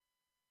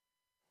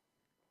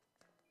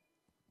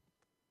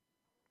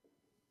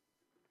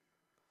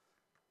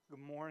Good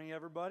morning,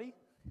 everybody.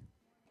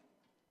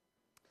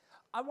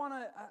 I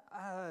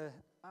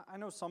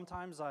know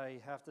sometimes I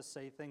have to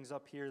say things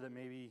up here that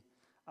maybe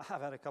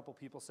I've had a couple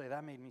people say,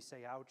 that made me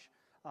say ouch.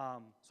 So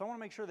I want to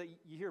make sure that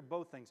you hear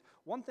both things.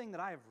 One thing that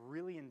I have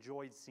really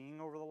enjoyed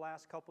seeing over the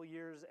last couple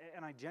years,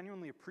 and I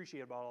genuinely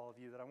appreciate about all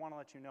of you, that I want to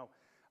let you know.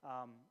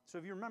 So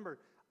if you remember,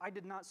 I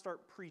did not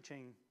start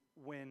preaching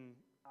when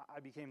I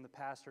became the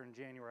pastor in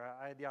January.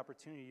 I had the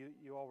opportunity.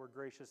 You all were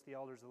gracious. The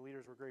elders, the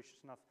leaders were gracious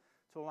enough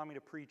to allow me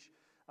to preach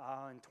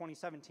in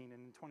 2017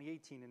 and in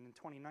 2018 and in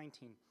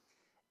 2019.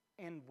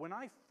 And when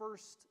I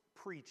first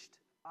preached,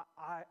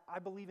 I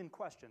believe in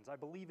questions. I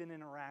believe in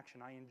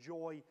interaction. I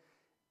enjoy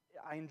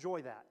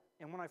that.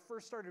 And when I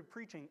first started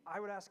preaching,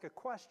 I would ask a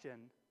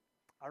question.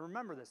 I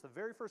remember this, the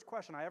very first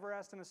question I ever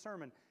asked in a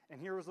sermon,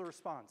 and here was the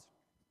response.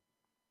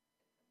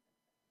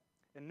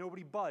 And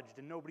nobody budged,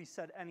 and nobody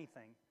said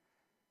anything.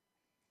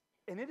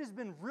 And it has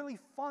been really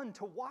fun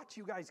to watch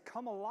you guys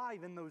come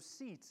alive in those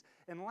seats.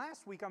 And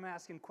last week I'm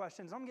asking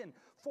questions. I'm getting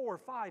 4,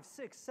 5,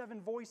 6,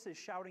 7 voices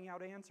shouting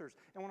out answers.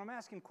 And when I'm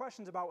asking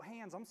questions about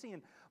hands, I'm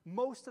seeing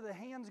most of the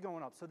hands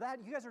going up. So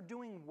that you guys are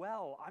doing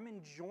well. I'm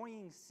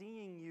enjoying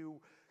seeing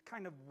you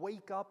kind of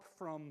wake up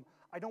from,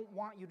 I don't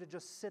want you to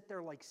just sit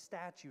there like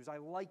statues. I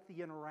like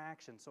the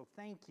interaction. So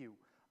thank you.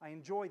 I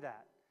enjoy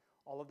that.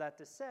 All of that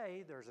to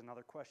say, there's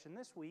another question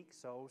this week,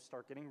 so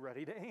start getting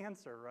ready to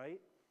answer, right?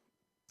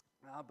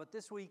 But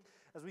this week,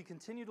 as we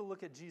continue to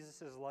look at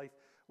Jesus' life,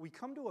 we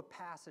come to a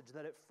passage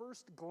that at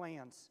first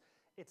glance,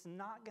 it's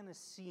not going to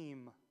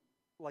seem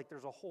like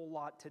there's a whole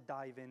lot to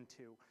dive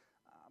into.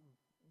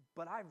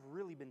 But I've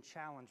really been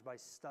challenged by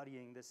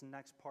studying this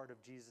next part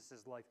of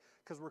Jesus' life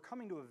because we're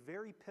coming to a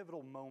very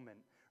pivotal moment,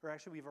 or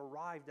actually we've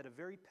arrived at a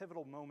very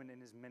pivotal moment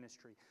in his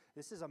ministry.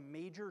 This is a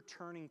major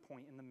turning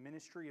point in the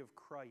ministry of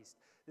Christ.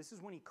 This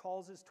is when he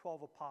calls his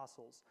 12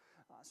 apostles.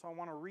 So I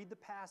want to read the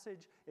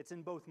passage. It's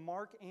in both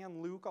Mark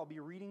and Luke. I'll be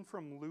reading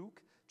from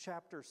Luke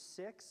chapter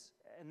 6,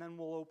 and then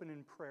we'll open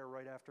in prayer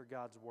right after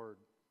God's word.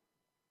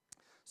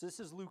 So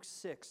this is Luke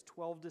 6,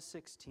 12 to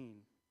 16.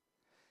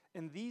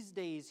 In these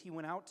days he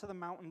went out to the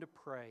mountain to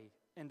pray,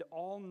 and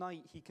all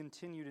night he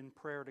continued in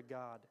prayer to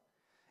God.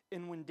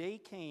 And when day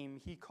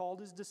came, he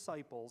called his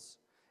disciples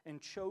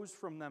and chose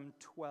from them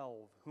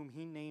 12, whom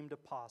he named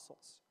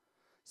apostles: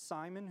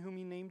 Simon, whom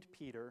he named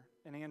Peter,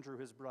 and Andrew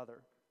his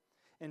brother,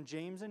 and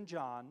James and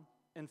John,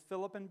 and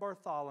Philip and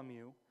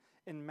Bartholomew,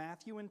 and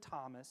Matthew and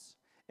Thomas,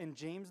 and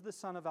James the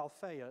son of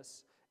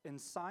Alphaeus, and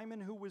Simon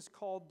who was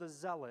called the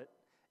Zealot,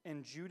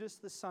 and Judas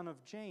the son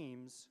of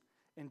James,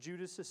 and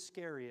Judas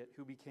Iscariot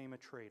who became a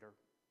traitor.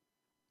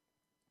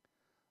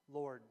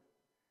 Lord,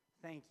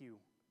 thank you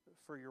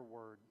for your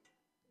word.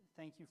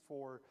 Thank you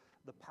for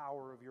the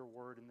power of your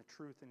word and the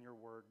truth in your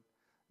word,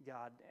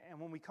 God.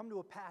 And when we come to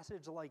a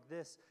passage like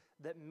this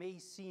that may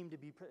seem to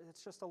be,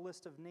 it's just a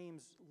list of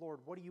names,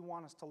 Lord, what do you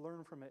want us to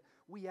learn from it?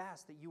 We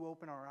ask that you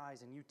open our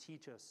eyes and you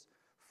teach us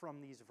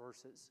from these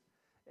verses.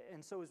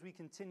 And so as we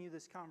continue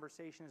this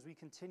conversation, as we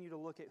continue to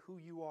look at who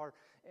you are,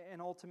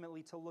 and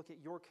ultimately to look at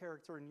your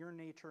character and your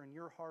nature and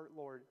your heart,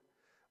 Lord,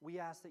 we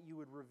ask that you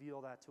would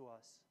reveal that to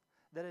us.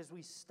 That as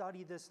we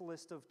study this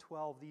list of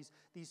 12,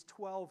 these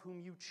 12 whom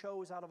you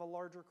chose out of a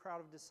larger crowd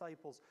of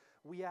disciples,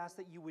 we ask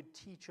that you would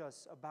teach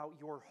us about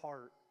your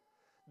heart,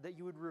 that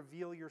you would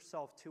reveal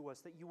yourself to us,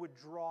 that you would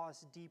draw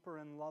us deeper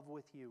in love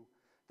with you,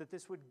 that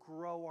this would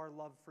grow our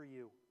love for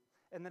you.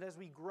 And that as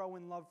we grow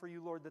in love for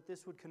you, Lord, that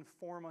this would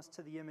conform us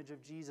to the image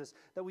of Jesus,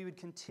 that we would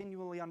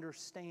continually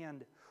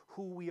understand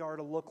who we are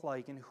to look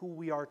like and who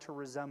we are to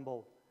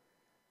resemble.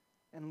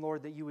 And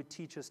Lord, that you would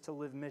teach us to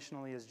live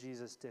missionally as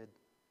Jesus did.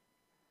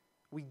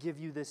 We give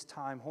you this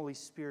time. Holy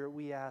Spirit,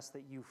 we ask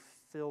that you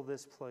fill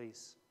this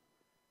place,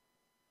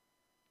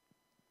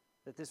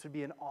 that this would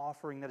be an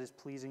offering that is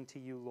pleasing to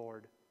you,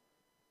 Lord.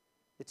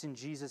 It's in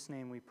Jesus'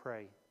 name we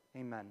pray.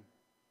 Amen.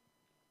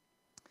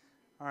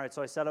 All right,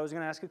 so I said I was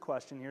going to ask a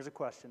question. Here's a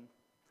question.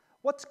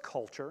 What's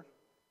culture?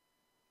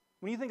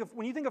 When you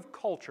think of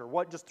culture,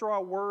 what? Just throw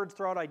out words,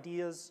 throw out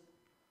ideas.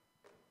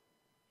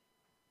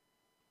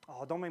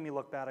 Oh, don't make me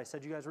look bad. I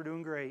said you guys were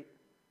doing great.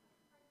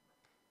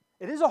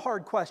 It is a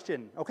hard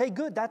question. Okay,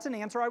 good. That's an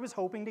answer I was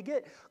hoping to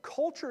get.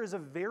 Culture is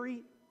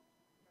an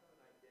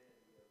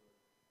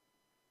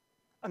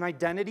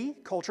identity.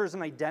 Culture is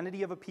an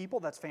identity of a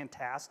people. That's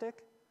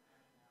fantastic.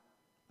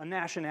 A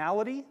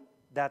nationality.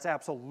 That's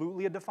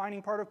absolutely a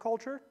defining part of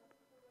culture.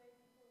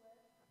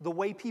 The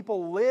way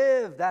people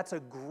live. That's a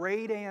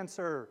great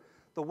answer.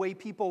 The way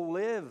people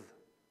live.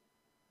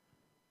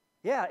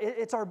 Yeah,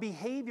 it's our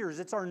behaviors,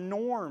 it's our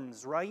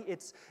norms, right?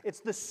 It's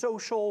the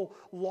social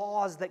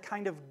laws that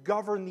kind of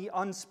govern the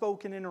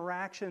unspoken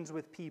interactions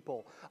with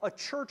people. A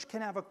church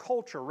can have a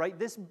culture, right?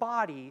 This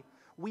body,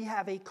 we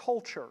have a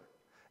culture.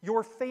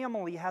 Your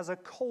family has a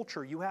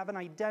culture. You have an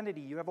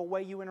identity. You have a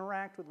way you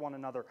interact with one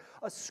another.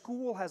 A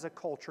school has a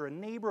culture. A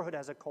neighborhood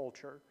has a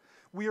culture.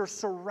 We are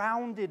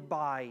surrounded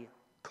by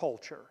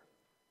culture.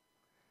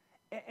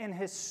 And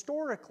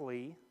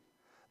historically,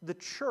 the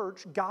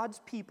church,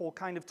 God's people,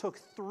 kind of took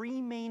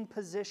three main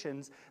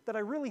positions that I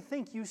really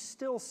think you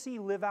still see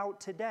live out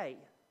today.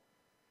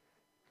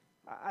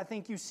 I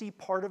think you see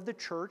part of the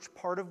church,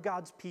 part of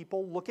God's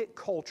people, look at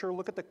culture,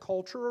 look at the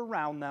culture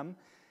around them,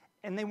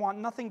 and they want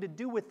nothing to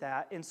do with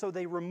that, and so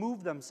they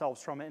remove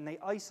themselves from it and they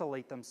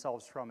isolate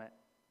themselves from it.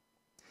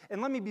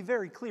 And let me be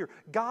very clear,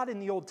 God in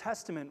the Old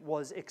Testament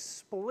was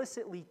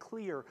explicitly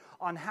clear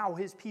on how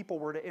his people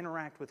were to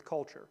interact with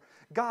culture.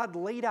 God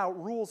laid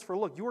out rules for,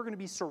 look, you are going to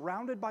be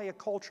surrounded by a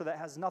culture that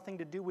has nothing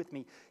to do with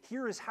me.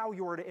 Here is how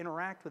you are to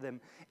interact with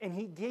him. And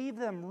he gave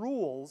them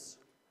rules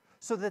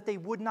so that they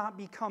would not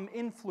become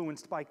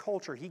influenced by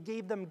culture. He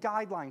gave them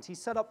guidelines. He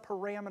set up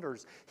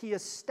parameters. He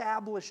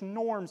established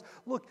norms.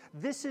 Look,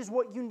 this is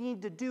what you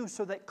need to do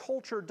so that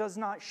culture does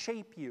not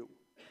shape you.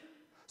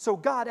 So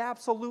God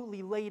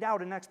absolutely laid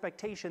out an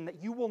expectation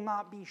that you will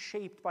not be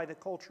shaped by the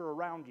culture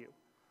around you.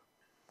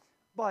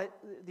 But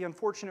the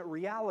unfortunate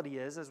reality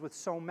is, as with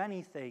so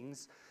many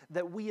things,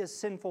 that we as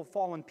sinful,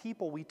 fallen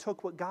people, we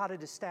took what God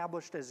had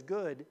established as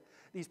good,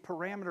 these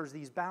parameters,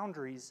 these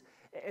boundaries,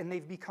 and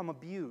they've become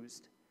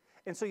abused.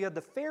 And so you had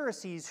the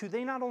Pharisees, who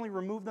they not only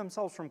removed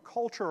themselves from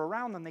culture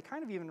around them, they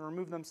kind of even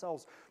removed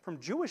themselves from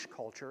Jewish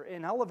culture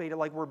and elevated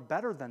like we're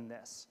better than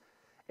this.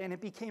 And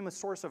it became a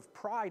source of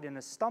pride and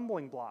a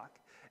stumbling block.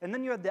 And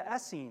then you had the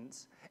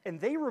Essenes, and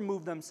they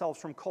removed themselves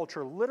from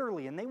culture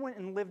literally, and they went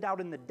and lived out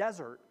in the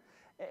desert.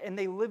 And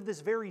they lived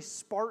this very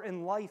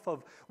Spartan life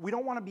of, we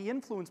don't want to be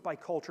influenced by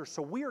culture,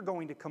 so we are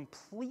going to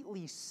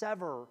completely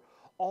sever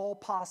all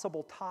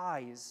possible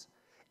ties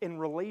in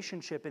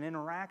relationship and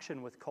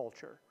interaction with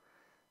culture.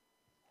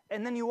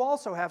 And then you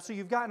also have, so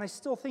you've got, and I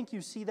still think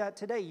you see that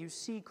today, you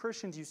see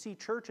Christians, you see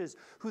churches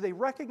who they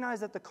recognize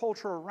that the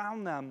culture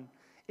around them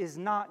is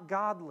not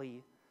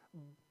godly,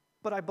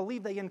 but I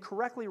believe they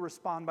incorrectly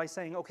respond by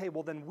saying, okay,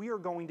 well then we are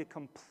going to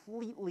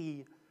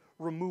completely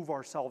remove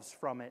ourselves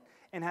from it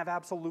and have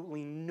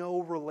absolutely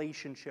no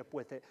relationship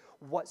with it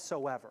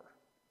whatsoever.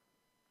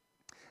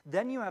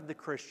 Then you have the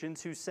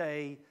Christians who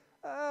say,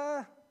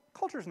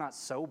 culture's not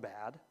so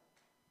bad.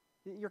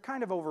 You're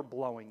kind of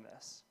overblowing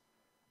this.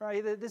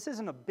 Right? This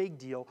isn't a big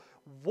deal.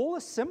 We'll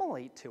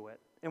assimilate to it,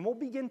 and we'll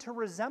begin to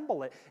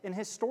resemble it. And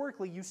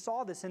historically, you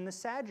saw this in the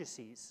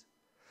Sadducees.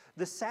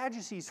 The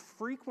Sadducees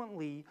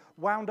frequently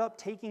wound up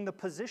taking the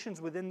positions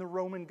within the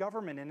Roman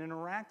government and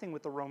interacting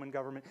with the Roman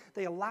government.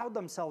 They allowed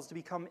themselves to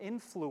become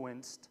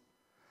influenced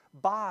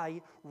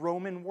by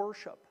Roman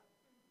worship.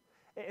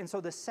 And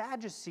so the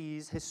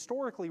Sadducees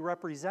historically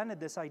represented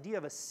this idea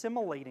of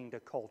assimilating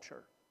to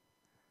culture.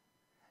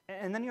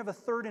 And then you have a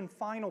third and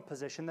final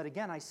position that,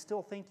 again, I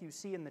still think you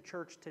see in the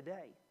church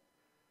today.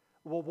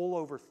 Well, we'll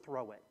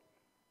overthrow it.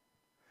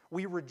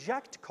 We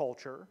reject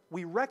culture.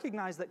 We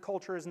recognize that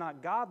culture is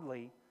not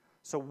godly,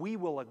 so we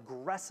will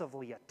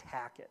aggressively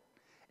attack it.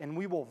 And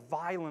we will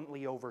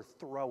violently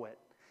overthrow it.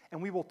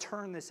 And we will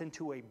turn this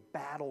into a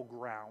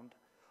battleground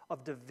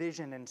of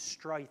division and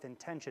strife and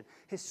tension.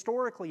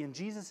 Historically, in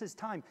Jesus'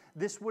 time,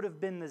 this would have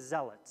been the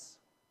Zealots.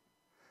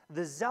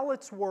 The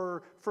Zealots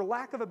were, for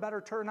lack of a better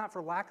term, not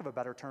for lack of a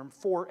better term,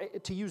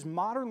 to use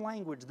modern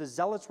language, the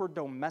Zealots were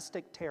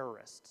domestic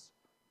terrorists.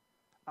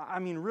 I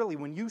mean, really,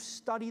 when you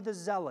study the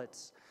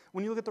Zealots,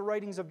 when you look at the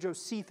writings of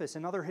Josephus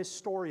and other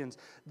historians,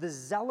 the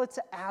Zealots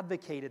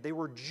advocated, they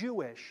were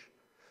Jewish,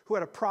 who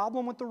had a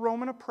problem with the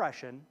Roman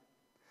oppression,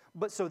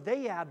 but so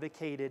they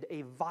advocated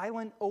a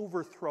violent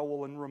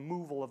overthrow and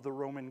removal of the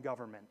Roman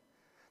government.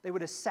 They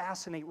would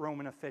assassinate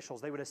Roman officials.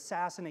 They would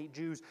assassinate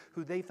Jews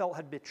who they felt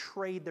had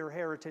betrayed their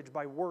heritage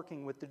by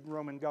working with the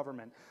Roman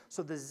government.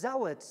 So the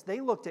Zealots, they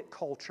looked at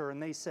culture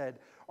and they said,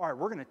 all right,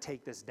 we're going to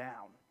take this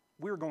down.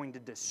 We're going to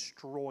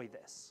destroy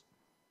this.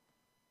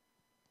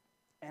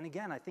 And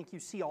again, I think you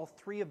see all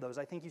three of those.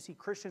 I think you see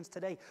Christians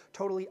today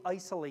totally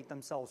isolate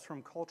themselves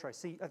from culture. I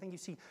think you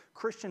see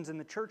Christians in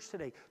the church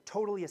today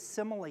totally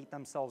assimilate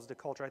themselves to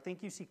culture. I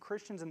think you see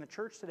Christians in the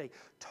church today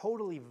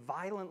totally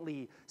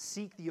violently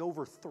seek the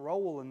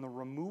overthrow and the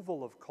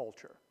removal of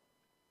culture.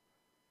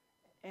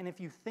 And if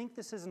you think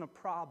this isn't a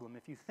problem,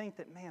 if you think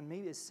that, man,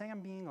 maybe is Sam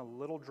being a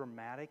little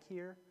dramatic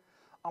here?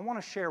 I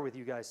want to share with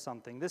you guys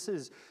something. This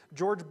is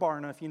George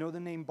Barna. If you know the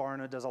name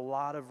Barna, does a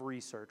lot of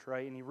research,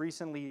 right? And he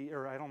recently,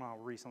 or I don't know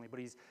recently, but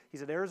he's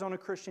at Arizona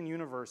Christian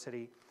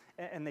University,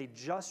 and they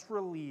just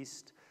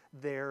released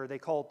they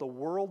call it the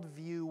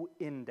Worldview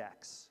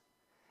Index.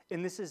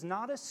 And this is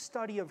not a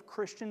study of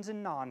Christians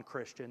and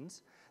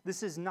non-Christians.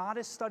 This is not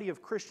a study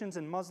of Christians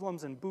and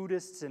Muslims and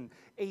Buddhists and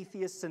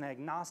atheists and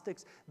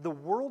agnostics. The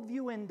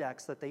Worldview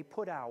Index that they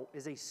put out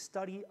is a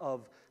study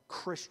of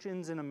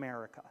Christians in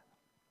America.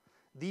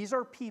 These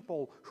are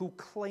people who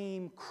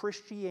claim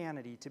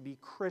Christianity to be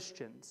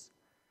Christians.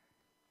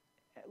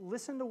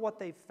 Listen to what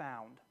they've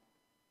found.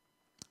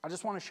 I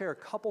just want to share a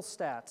couple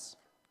stats.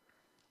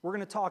 We're going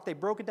to talk, they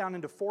broke it down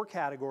into 4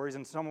 categories,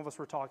 and some of us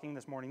were talking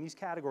this morning. These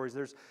categories,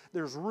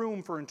 there's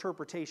room for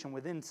interpretation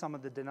within some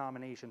of the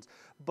denominations.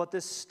 But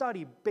this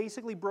study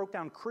basically broke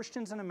down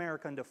Christians in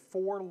America into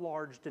 4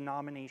 large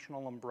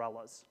denominational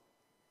umbrellas.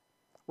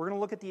 We're going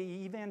to look at the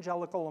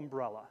evangelical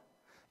umbrella.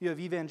 You have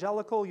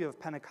evangelical, you have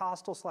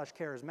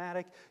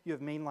Pentecostal/charismatic, you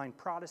have mainline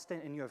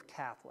Protestant, and you have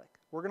Catholic.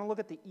 We're going to look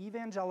at the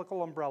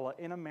evangelical umbrella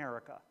in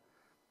America.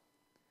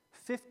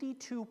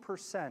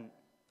 52%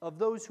 of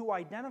those who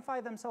identify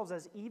themselves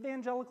as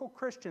evangelical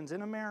Christians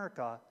in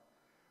America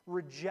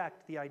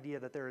reject the idea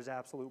that there is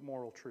absolute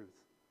moral truth.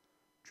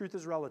 Truth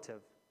is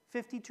relative.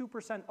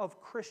 52%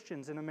 of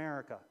Christians in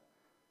America.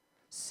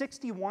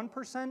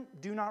 61%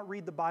 do not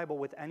read the Bible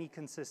with any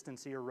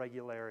consistency or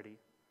regularity.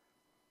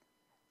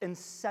 And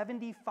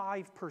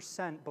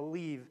 75%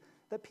 believe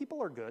that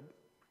people are good.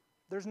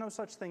 There's no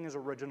such thing as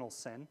original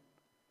sin.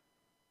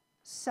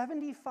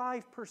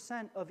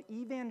 75% of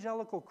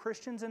evangelical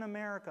Christians in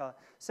America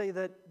say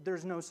that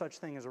there's no such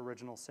thing as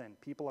original sin.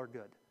 People are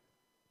good.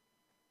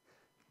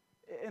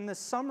 In the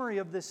summary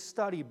of this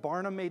study,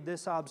 Barna made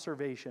this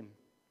observation.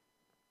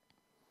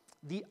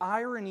 The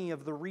irony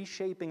of the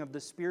reshaping of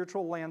the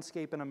spiritual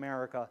landscape in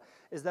America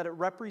is that it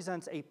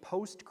represents a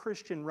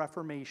post-Christian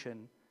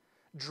Reformation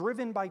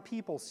driven by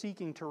people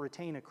seeking to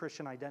retain a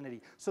Christian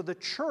identity. So the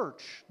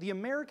church, the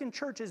American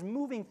church, is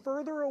moving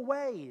further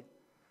away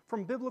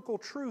from biblical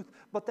truth,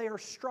 but they are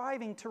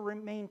striving to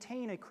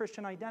maintain a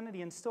Christian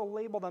identity and still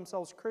label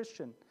themselves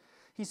Christian.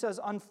 He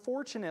says,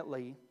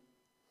 unfortunately,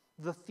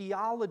 the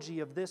theology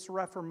of this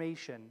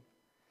Reformation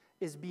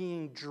is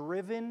being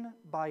driven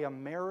by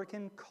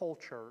American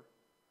culture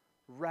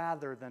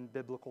rather than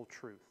biblical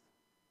truth.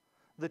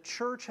 The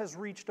church has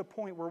reached a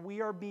point where we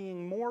are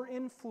being more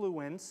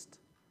influenced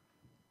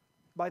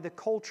by the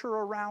culture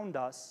around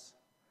us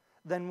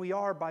than we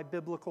are by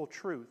biblical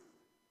truth.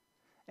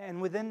 And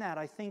within that,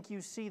 I think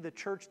you see the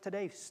church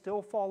today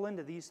still fall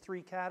into these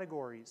three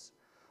categories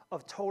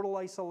of total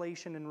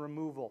isolation and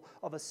removal,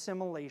 of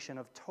assimilation,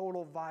 of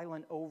total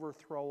violent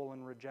overthrow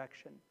and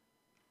rejection.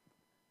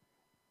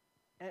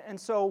 And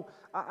so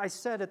I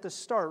said at the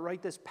start,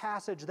 right, this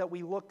passage that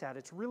we looked at,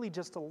 it's really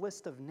just a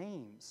list of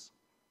names.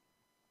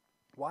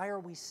 Why are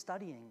we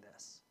studying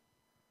this?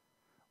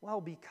 Well,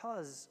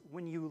 because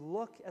when you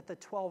look at the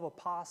 12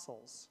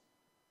 apostles,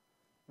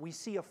 we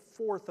see a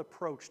fourth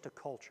approach to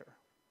culture.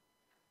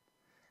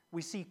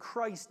 We see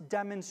Christ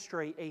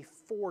demonstrate a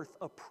fourth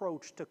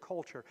approach to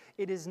culture.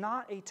 It is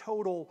not a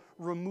total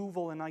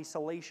removal and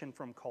isolation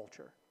from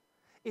culture.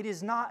 It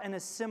is not an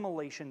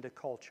assimilation to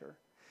culture.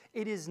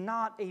 It is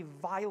not a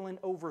violent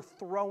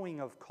overthrowing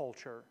of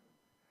culture.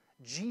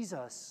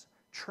 Jesus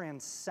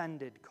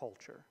transcended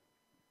culture.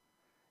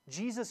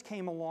 Jesus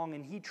came along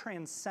and he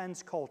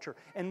transcends culture.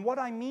 And what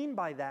I mean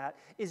by that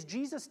is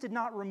Jesus did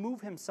not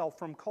remove himself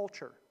from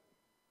culture.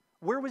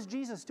 Where was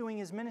Jesus doing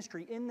his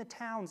ministry? In the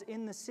towns,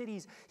 in the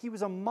cities. He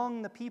was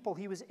among the people.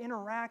 He was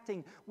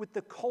interacting with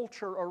the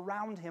culture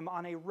around him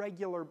on a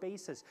regular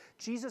basis.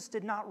 Jesus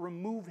did not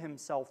remove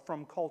himself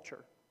from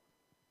culture.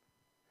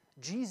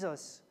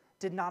 Jesus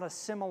did not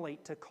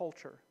assimilate to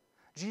culture.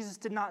 Jesus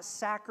did not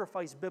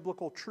sacrifice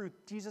biblical truth.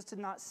 Jesus did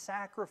not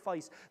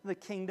sacrifice the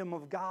kingdom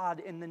of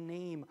God in the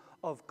name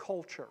of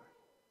culture.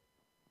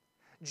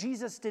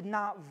 Jesus did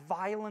not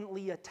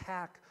violently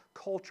attack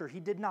culture. He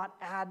did not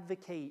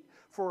advocate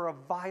for a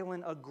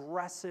violent,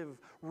 aggressive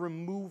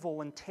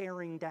removal and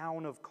tearing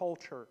down of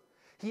culture.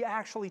 He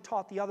actually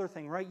taught the other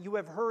thing, right? You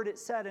have heard it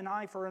said, an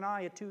eye for an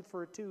eye, a tooth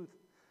for a tooth.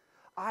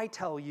 I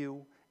tell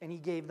you, and he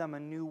gave them a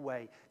new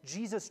way.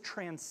 Jesus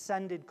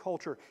transcended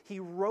culture. He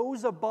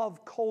rose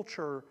above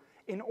culture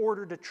in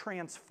order to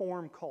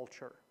transform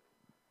culture.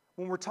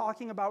 When we're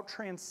talking about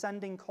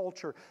transcending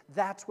culture,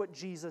 that's what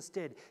Jesus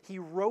did. He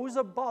rose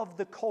above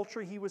the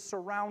culture he was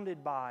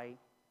surrounded by,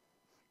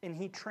 and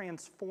he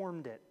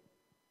transformed it.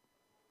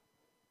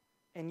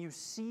 And you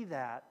see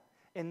that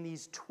in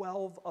these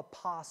 12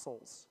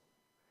 apostles.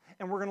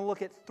 And we're going to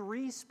look at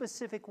three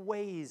specific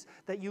ways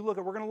that you look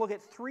at. We're going to look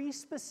at three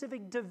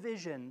specific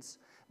divisions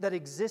that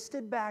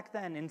existed back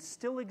then and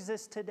still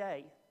exist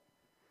today.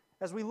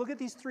 As we look at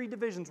these three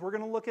divisions, we're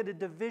going to look at a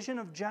division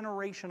of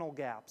generational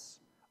gaps,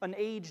 an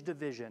age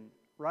division,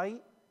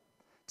 right?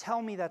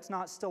 Tell me that's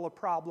not still a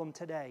problem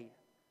today.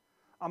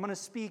 I'm going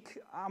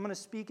to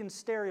speak in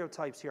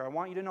stereotypes here. I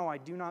want you to know I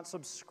do not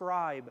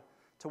subscribe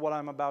to what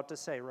I'm about to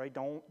say, right?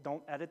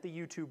 Don't edit the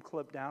YouTube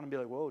clip down and be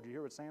like, whoa, did you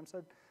hear what Sam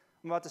said?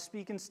 I'm about to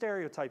speak in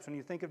stereotypes when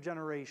you think of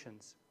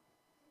generations.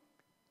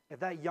 If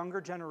that younger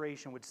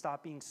generation would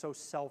stop being so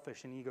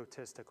selfish and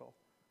egotistical,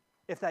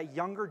 if that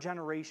younger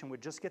generation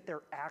would just get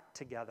their act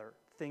together,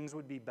 things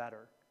would be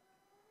better.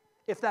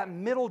 If that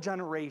middle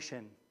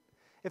generation,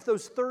 if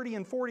those 30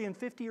 and 40 and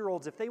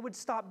 50-year-olds, if they would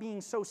stop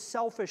being so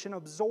selfish and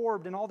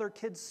absorbed in all their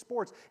kids'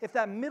 sports, if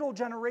that middle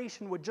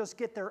generation would just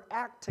get their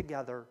act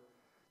together,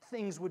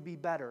 things would be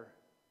better.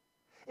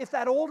 If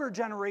that older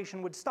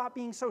generation would stop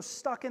being so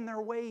stuck in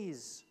their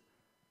ways,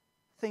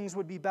 things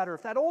would be better.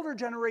 If that older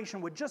generation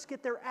would just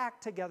get their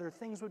act together,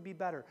 things would be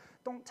better.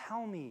 Don't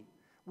tell me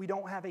we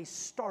don't have a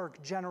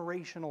stark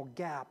generational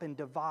gap and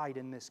divide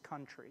in this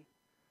country.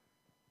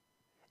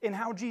 In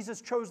how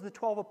Jesus chose the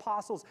 12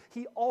 apostles,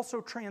 he also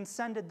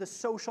transcended the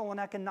social and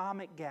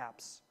economic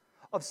gaps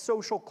of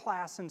social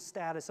class and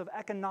status, of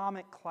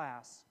economic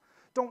class.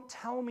 Don't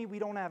tell me we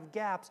don't have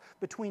gaps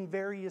between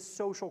various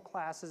social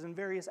classes and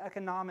various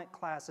economic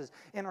classes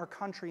in our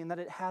country and that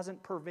it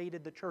hasn't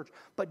pervaded the church.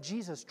 But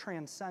Jesus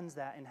transcends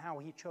that in how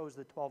he chose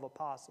the 12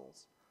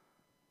 apostles.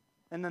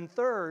 And then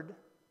third,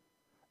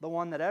 the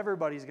one that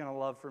everybody's going to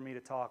love for me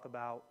to talk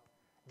about,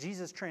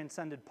 Jesus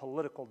transcended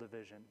political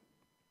division.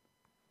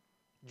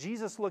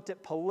 Jesus looked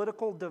at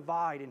political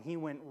divide and he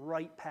went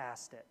right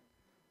past it.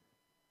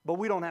 But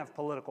we don't have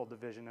political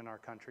division in our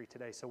country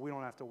today, so we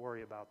don't have to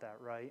worry about that,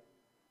 right?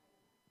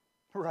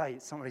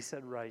 Right, somebody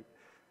said right.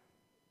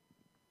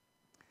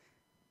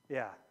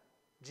 Yeah,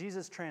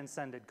 Jesus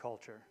transcended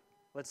culture.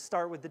 Let's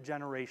start with the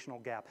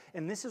generational gap.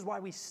 And this is why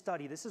we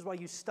study. This is why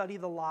you study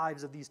the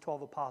lives of these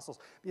 12 apostles,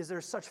 because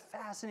there's such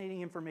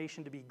fascinating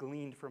information to be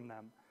gleaned from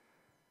them.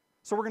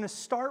 So we're going to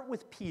start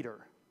with Peter.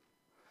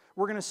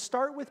 We're going to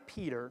start with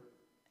Peter,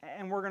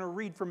 and we're going to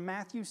read from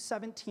Matthew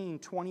 17,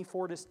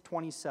 24 to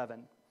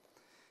 27.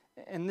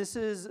 And this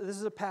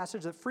is a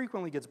passage that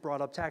frequently gets brought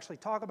up to actually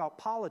talk about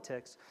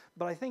politics,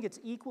 but I think it's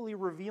equally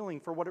revealing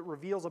for what it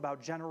reveals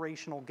about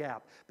generational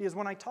gap. Because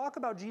when I talk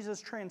about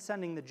Jesus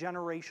transcending the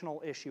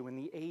generational issue and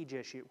the age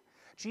issue,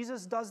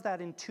 Jesus does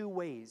that in two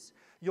ways.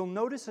 You'll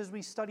notice as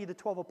we study the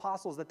 12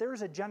 apostles that there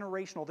is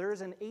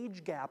an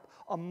age gap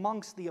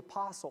amongst the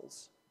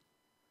apostles.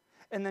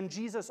 And then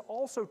Jesus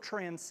also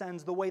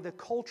transcends the way the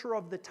culture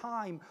of the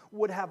time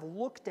would have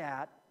looked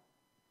at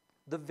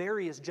the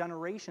various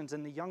generations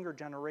and the younger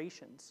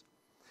generations.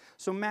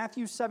 So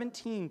Matthew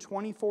 17,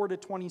 24 to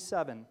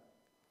 27.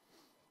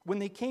 When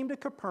they came to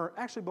Capernaum,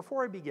 actually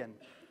before I begin,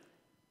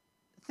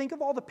 think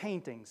of all the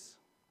paintings.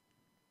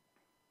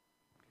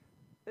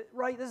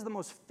 Right, this is the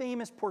most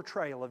famous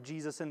portrayal of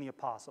Jesus and the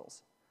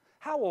apostles.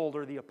 How old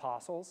are the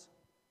apostles?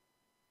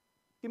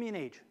 Give me an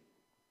age.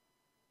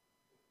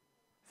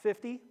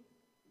 50?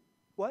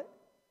 What?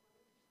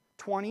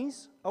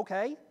 20s?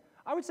 Okay.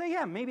 I would say,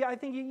 yeah, maybe I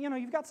think,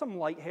 you've got some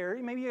light hair.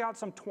 Maybe you got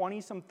some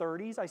 20s, some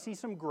 30s. I see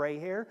some gray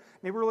hair.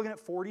 Maybe we're looking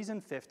at 40s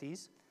and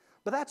 50s.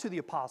 But that's who the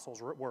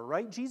apostles were,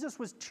 right? Jesus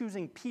was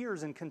choosing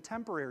peers and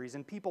contemporaries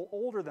and people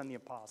older than the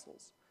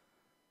apostles.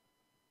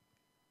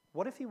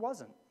 What if he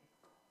wasn't?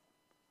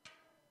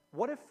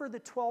 What if for the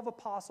 12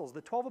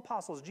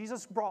 apostles,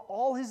 Jesus brought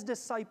all his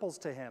disciples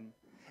to him,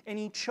 and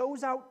he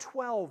chose out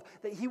 12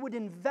 that he would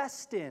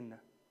invest in,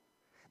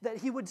 that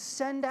he would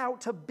send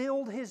out to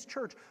build his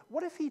church?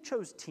 What if he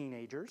chose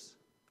teenagers?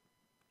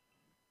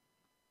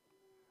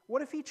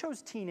 What if he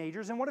chose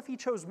teenagers? And what if he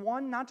chose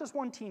not just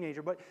one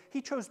teenager, but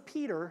he chose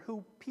Peter,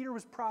 who Peter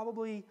was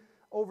probably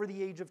over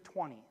the age of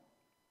 20,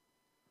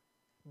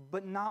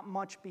 but not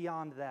much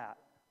beyond that?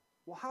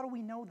 Well, how do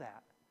we know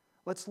that?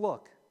 Let's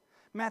look.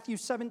 Matthew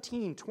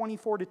 17,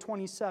 24 to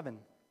 27.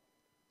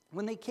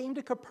 When they came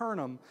to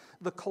Capernaum,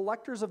 the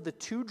collectors of the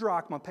 2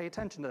 drachma, pay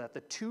attention to that,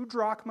 the 2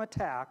 drachma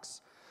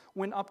tax,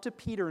 went up to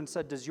Peter and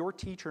said, "Does your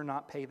teacher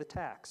not pay the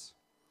tax?"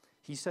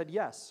 He said,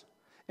 "Yes."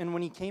 And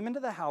when he came into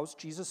the house,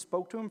 Jesus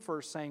spoke to him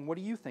first, saying, "What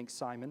do you think,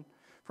 Simon?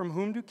 From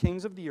whom do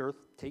kings of the earth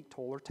take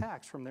toll or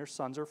tax, from their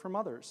sons or from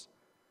others?"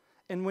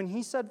 And when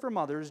he said from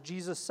others,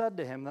 Jesus said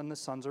to him, "Then the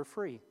sons are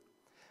free.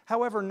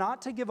 However,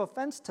 not to give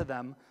offense to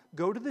them,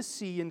 go to the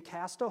sea and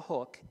cast a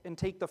hook and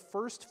take the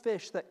first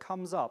fish that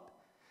comes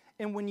up.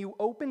 And when you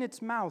open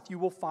its mouth, you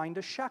will find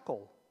a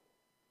shekel."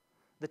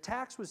 The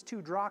tax was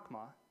 2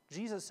 drachma.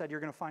 Jesus said you're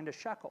going to find a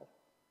shekel.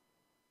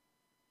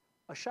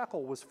 A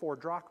shekel was 4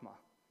 drachma.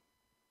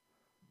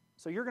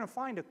 So you're going to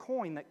find a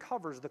coin that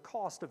covers the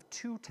cost of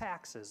 2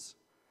 taxes.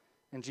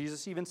 And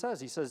Jesus even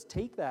says,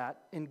 take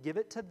that and give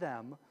it to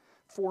them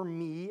for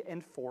me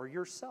and for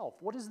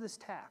yourself. What is this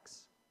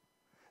tax?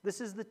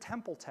 This is the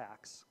temple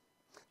tax.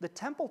 The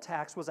temple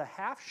tax was a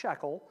half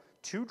shekel,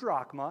 2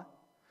 drachma,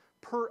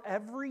 per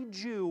every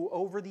Jew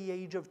over the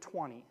age of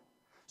 20.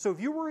 So if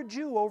you were a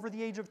Jew over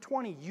the age of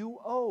 20, you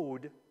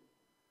owed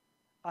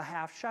a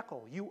half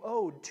shekel. You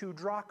owed 2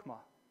 drachma.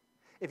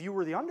 If you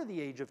were under the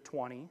age of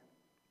 20,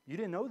 you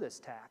didn't owe this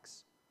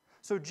tax.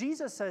 So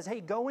Jesus says,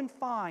 hey, go and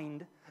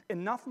find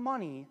enough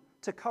money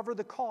to cover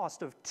the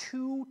cost of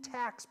 2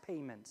 tax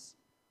payments.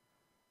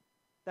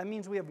 That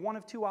means we have one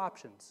of 2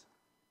 options.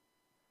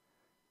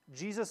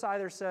 Jesus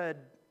either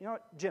said, you know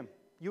what, Jim,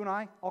 you and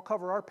I'll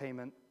cover our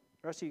payment.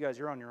 The rest of you guys,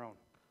 you're on your own.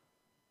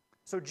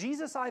 So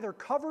Jesus either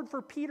covered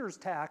for Peter's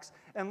tax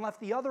and left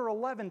the other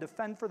 11 to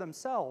fend for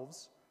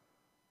themselves,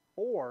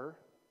 or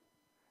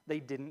they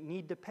didn't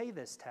need to pay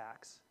this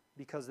tax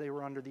because they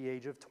were under the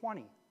age of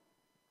 20.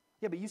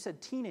 Yeah, but you said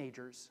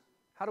teenagers.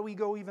 How do we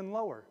go even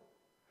lower?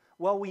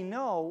 Well, we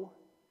know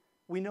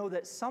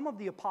that some of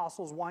the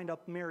apostles wind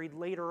up married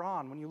later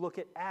on. When you look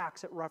at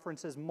Acts, it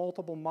references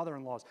multiple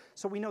mother-in-laws.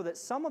 So we know that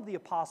some of the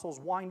apostles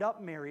wind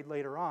up married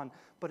later on,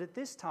 but at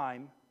this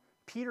time,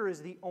 Peter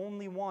is the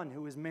only one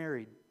who is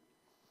married.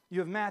 You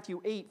have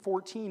Matthew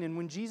 8:14, and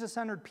when Jesus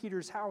entered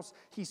Peter's house,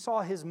 he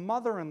saw his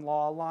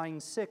mother-in-law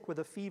lying sick with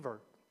a fever.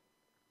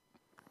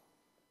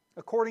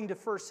 According to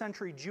first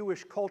century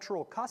Jewish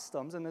cultural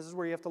customs, and this is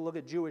where you have to look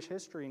at Jewish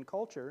history and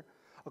culture,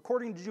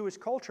 according to Jewish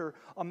culture,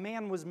 a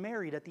man was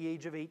married at the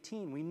age of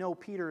 18. We know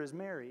Peter is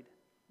married.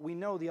 We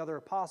know the other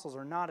apostles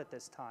are not at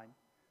this time.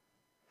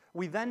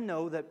 We then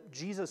know that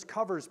Jesus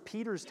covers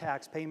Peter's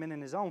tax payment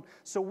in his own,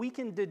 so we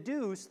can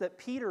deduce that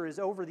Peter is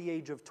over the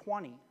age of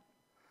 20,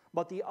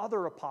 but the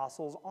other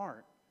apostles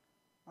aren't.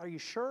 Are you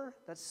sure?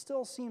 That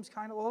still seems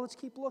kind of, well, let's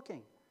keep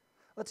looking.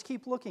 Let's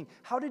keep looking.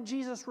 How did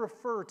Jesus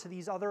refer to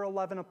these other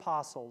 11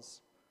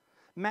 apostles?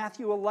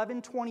 Matthew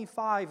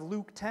 11:25,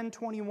 Luke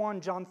 10:21,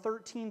 John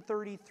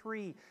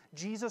 13:33.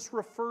 Jesus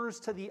refers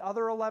to the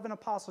other 11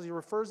 apostles. He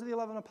refers to the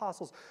 11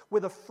 apostles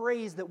with a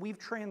phrase that we've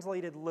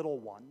translated little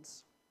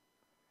ones.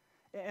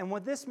 And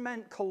what this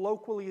meant,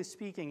 colloquially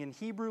speaking, in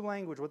Hebrew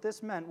language, what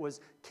this meant was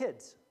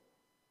kids.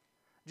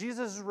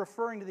 Jesus is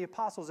referring to the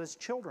apostles as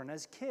children,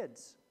 as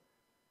kids.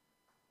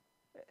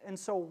 And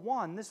so,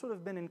 one, this would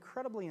have been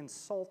incredibly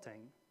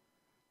insulting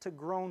to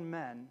grown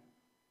men,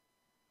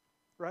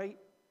 right?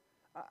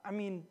 I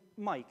mean,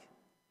 Mike,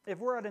 if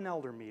we're at an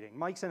elder meeting,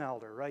 Mike's an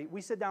elder, right?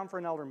 We sit down for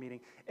an elder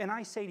meeting, and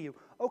I say to you,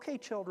 okay,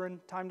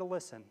 children, time to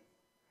listen.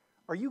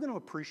 Are you going to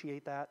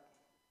appreciate that?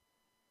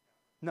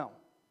 No.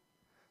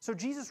 So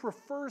Jesus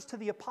refers to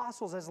the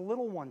apostles as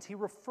little ones. He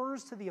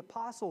refers to the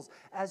apostles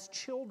as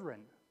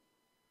children.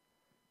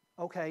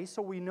 Okay,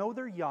 so we know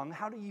they're young.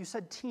 You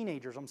said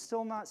teenagers. I'm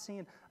still not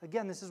seeing.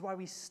 Again, this is why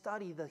we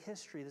study the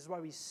history. This is why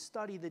we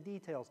study the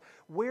details.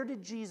 Where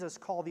did Jesus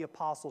call the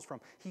apostles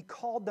from? He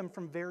called them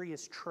from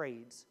various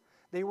trades.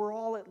 They were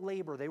all at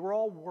labor. They were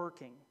all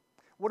working.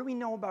 What do we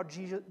know about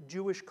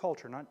Jewish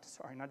culture? Not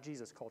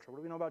Jesus culture. What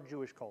do we know about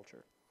Jewish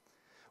culture?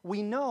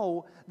 We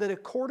know that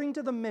according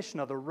to the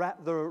Mishnah, the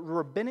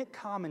rabbinic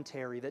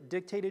commentary that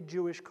dictated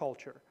Jewish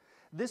culture,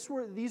 these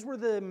were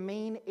the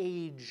main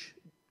age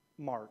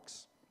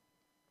marks.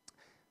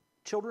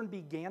 Children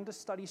began to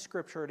study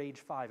Scripture at age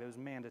 5. It was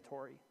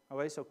mandatory.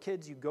 Okay, so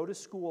kids, you go to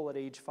school at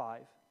age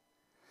 5.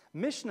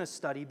 Mishnah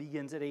study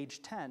begins at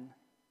age 10.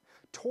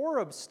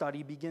 Torah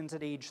study begins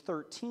at age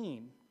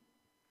 13.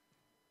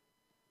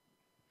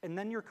 And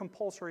then your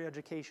compulsory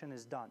education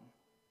is done.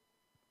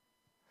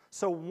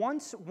 So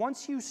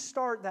once you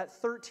start that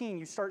 13,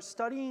 you start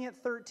studying at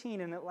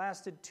 13, and it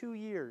lasted 2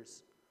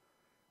 years.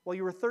 While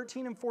you were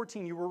 13 and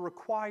 14, you were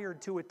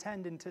required to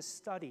attend and to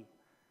study.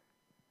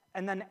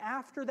 And then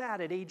after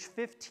that, at age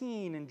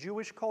 15, in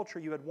Jewish culture,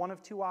 you had one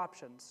of two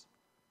options.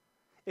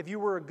 If you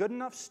were a good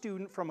enough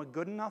student from a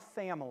good enough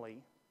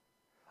family,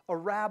 a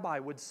rabbi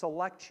would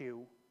select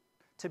you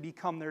to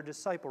become their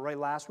disciple. Right?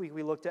 Last week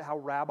we looked at how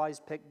rabbis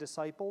pick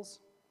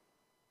disciples.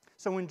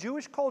 So in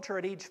Jewish culture,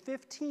 at age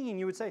 15,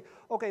 you would say,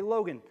 okay,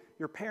 Logan,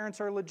 your parents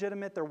are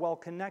legitimate, they're well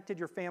connected,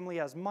 your family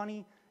has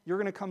money, you're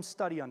going to come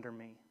study under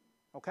me.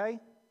 Okay?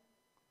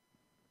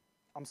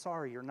 I'm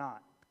sorry, you're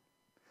not.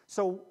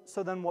 So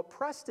then what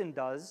Preston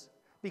does,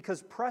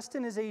 because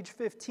Preston is age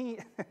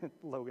 15,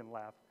 Logan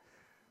laughed.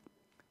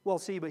 Well,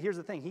 see, but here's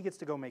the thing. He gets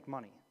to go make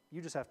money.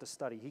 You just have to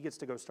study. He gets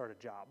to go start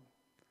a job.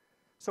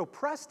 So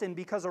Preston,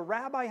 because a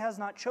rabbi has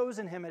not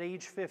chosen him at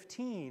age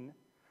 15,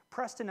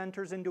 Preston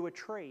enters into a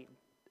trade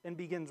and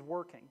begins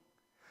working.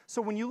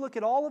 So when you look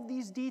at all of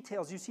these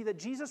details, you see that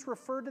Jesus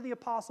referred to the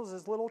apostles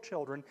as little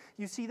children.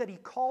 You see that he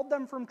called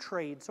them from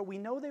trade, so we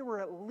know they were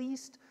at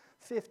least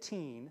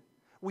 15.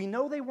 We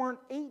know they weren't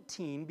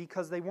 18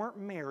 because they weren't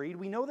married.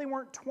 We know they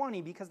weren't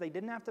 20 because they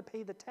didn't have to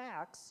pay the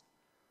tax.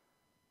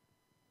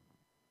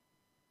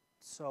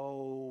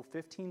 So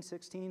 15,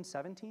 16,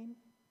 17,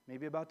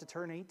 maybe about to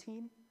turn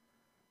 18.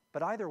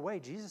 But either way,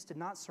 Jesus did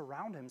not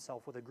surround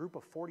himself with a group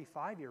of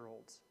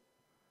 45-year-olds.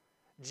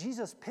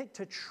 Jesus picked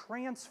to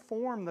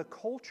transform the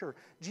culture.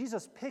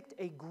 Jesus picked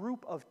a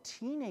group of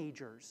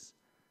teenagers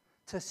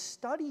to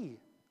study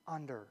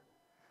under,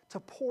 to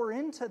pour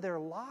into their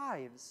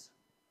lives.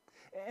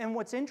 And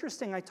what's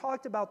interesting, I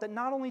talked about that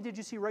not only did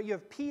you see, right, you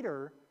have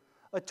Peter,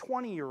 a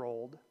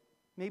 20-year-old,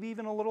 maybe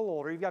even a little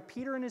older. You've got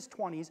Peter in his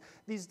 20s,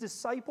 these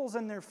disciples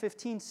and their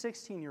 15,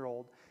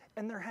 16-year-old,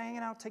 and they're hanging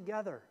out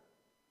together.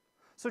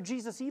 So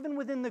Jesus, even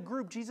within the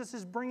group, Jesus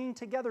is bringing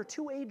together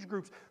two age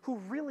groups who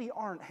really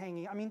aren't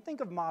hanging. I mean, think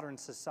of modern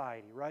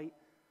society, right?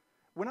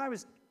 When I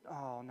was,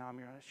 I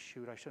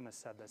shouldn't have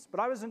said this.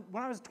 But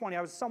when I was 20,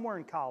 I was somewhere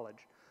in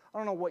college. I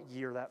don't know what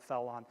year that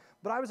fell on,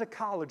 but I was a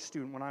college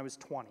student when I was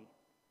 20.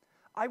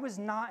 I was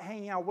not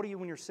hanging out. What are you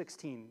when you're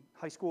 16?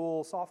 High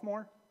school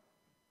sophomore?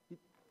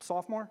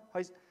 Sophomore?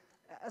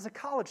 As a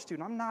college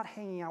student, I'm not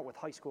hanging out with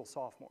high school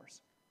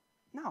sophomores.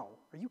 No.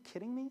 Are you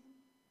kidding me?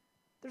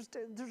 There's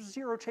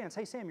zero chance.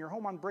 Hey, Sam, you're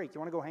home on break.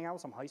 You want to go hang out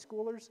with some high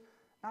schoolers?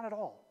 Not at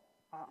all.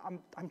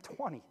 I'm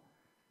 20.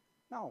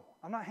 No,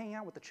 I'm not hanging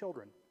out with the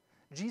children.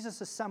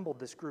 Jesus assembled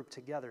this group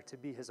together to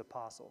be his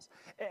apostles.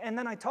 And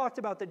then I talked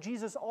about that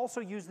Jesus also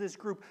used this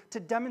group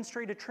to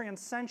demonstrate a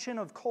transcension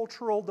of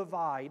cultural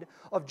divide,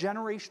 of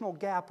generational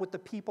gap with the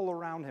people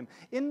around him.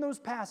 In those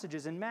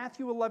passages, in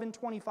Matthew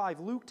 11:25,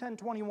 Luke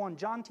 10:21,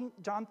 John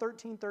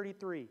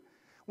 13:33,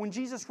 when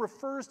Jesus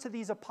refers to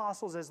these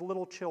apostles as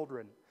little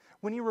children,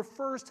 when he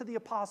refers to the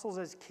apostles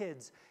as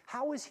kids,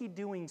 how is he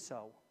doing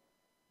so?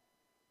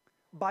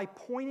 By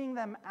pointing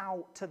them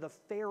out to the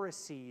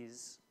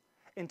Pharisees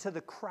and to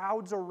the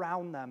crowds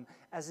around them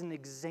as an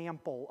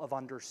example of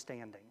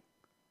understanding.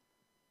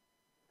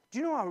 Do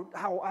you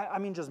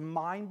know just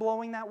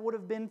mind-blowing that would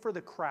have been for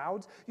the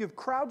crowds? You have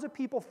crowds of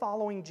people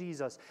following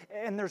Jesus,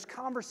 and there's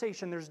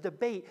conversation, there's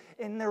debate,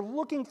 and they're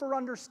looking for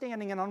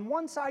understanding. And on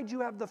one side, you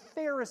have the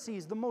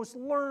Pharisees, the most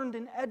learned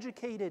and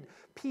educated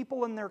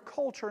people in their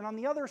culture. And on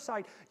the other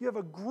side, you have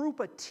a group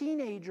of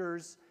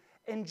teenagers,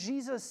 and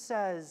Jesus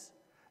says,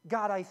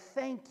 God, I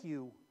thank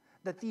you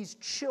that these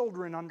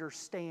children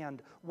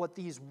understand what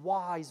these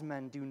wise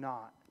men do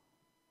not.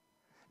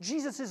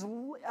 Jesus is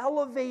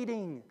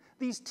elevating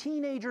these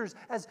teenagers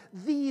as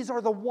these are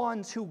the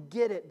ones who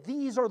get it.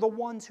 These are the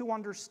ones who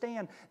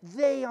understand.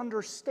 They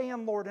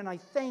understand, Lord, and I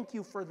thank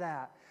you for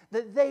that.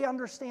 That they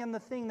understand the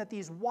thing that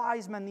these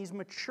wise men, these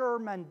mature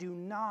men do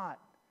not.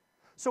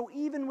 So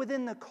even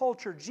within the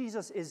culture,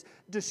 Jesus is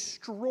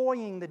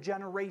destroying the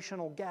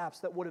generational gaps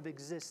that would have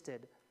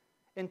existed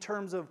in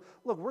terms of,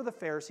 look, we're the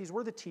Pharisees,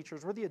 we're the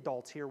teachers, we're the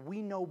adults here.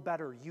 We know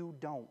better, you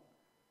don't.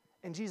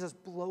 And Jesus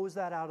blows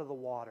that out of the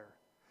water.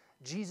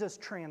 Jesus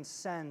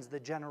transcends the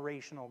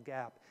generational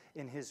gap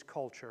in his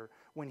culture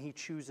when he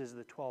chooses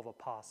the 12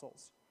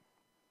 apostles.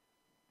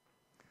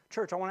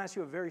 Church, I want to ask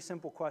you a very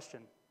simple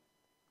question.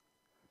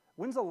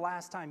 When's the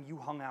last time you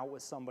hung out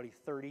with somebody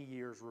 30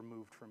 years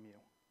removed from you?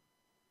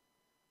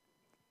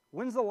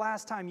 When's the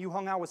last time you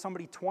hung out with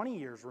somebody 20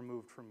 years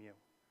removed from you?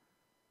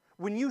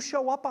 When you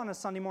show up on a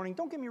Sunday morning,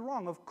 don't get me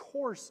wrong, of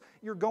course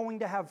you're going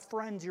to have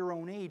friends your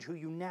own age who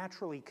you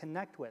naturally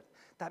connect with.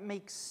 That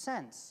makes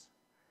sense.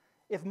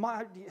 This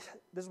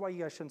is why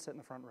you guys shouldn't sit in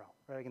the front row,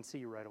 right? I can see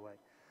you right away.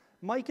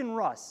 Mike and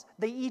Russ,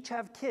 they each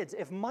have kids.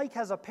 If Mike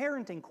has a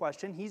parenting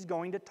question, he's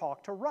going to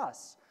talk to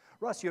Russ.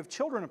 Russ, you have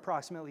children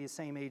approximately the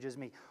same age as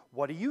me.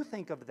 What do you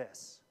think of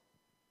this?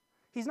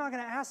 He's not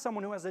going to ask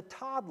someone who has a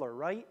toddler,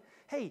 right?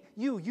 Hey,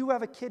 you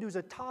have a kid who's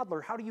a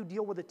toddler. How do you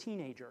deal with a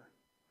teenager?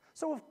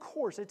 So of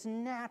course, it's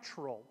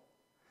natural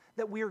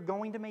that we are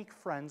going to make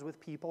friends with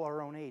people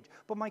our own age.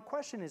 But my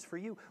question is for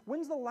you,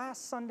 when's the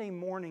last Sunday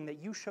morning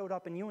that you showed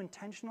up and you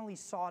intentionally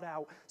sought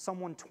out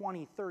someone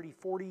 20, 30,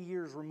 40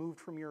 years removed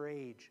from your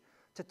age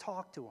to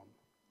talk to them?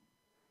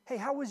 Hey,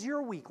 how was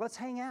your week? Let's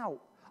hang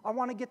out. I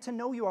want to get to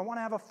know you. I want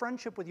to have a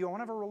friendship with you. I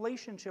want to have a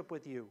relationship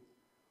with you.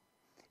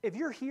 If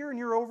you're here and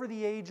you're over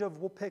the age of,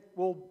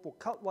 we'll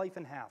cut life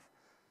in half,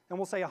 and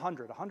we'll say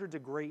 100. 100's a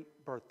great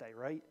birthday,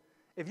 right?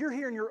 If you're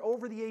here and you're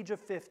over the age of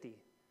 50,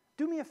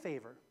 do me a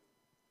favor.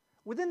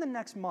 Within the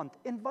next month,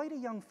 invite a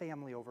young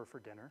family over for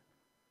dinner.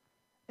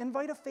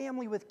 Invite a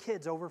family with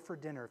kids over for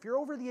dinner. If you're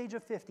over the age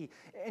of 50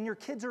 and your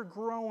kids are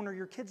grown or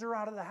your kids are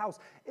out of the house,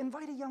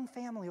 invite a young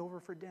family over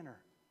for dinner.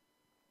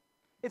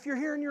 If you're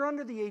here and you're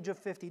under the age of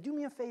 50, do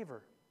me a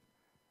favor.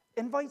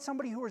 Invite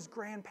somebody who is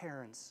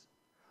grandparents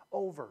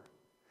over.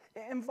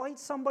 Invite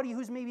somebody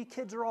whose maybe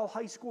kids are all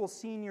high school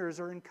seniors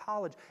or in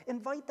college.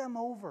 Invite them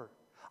over.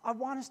 I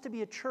want us to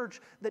be a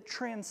church that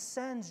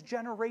transcends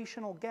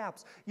generational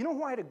gaps. You know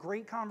who I had a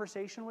great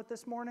conversation with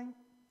this morning?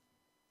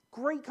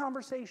 Great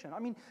conversation. I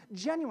mean,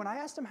 genuine. I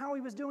asked him how he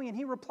was doing, and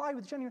he replied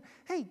with genuine,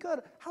 hey, good.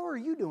 How are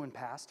you doing,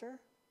 Pastor?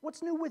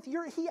 What's new with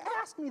he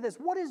asked me this.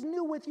 What is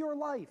new with your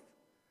life?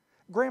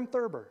 Graham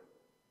Thurber.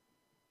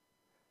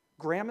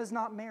 Graham is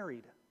not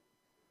married.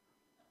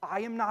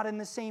 I am not in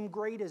the same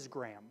grade as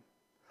Graham.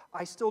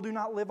 I still do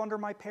not live under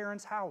my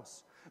parents'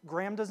 house.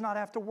 Graham does not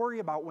have to worry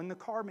about when the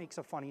car makes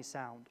a funny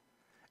sound.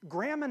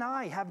 Graham and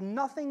I have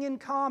nothing in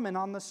common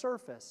on the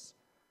surface.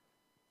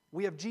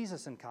 We have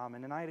Jesus in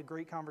common, and I had a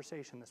great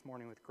conversation this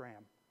morning with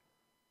Graham.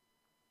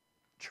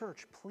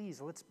 Church,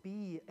 please, let's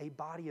be a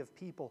body of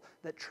people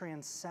that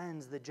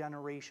transcends the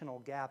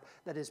generational gap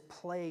that has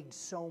plagued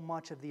so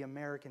much of the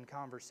American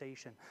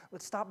conversation.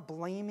 Let's stop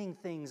blaming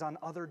things on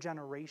other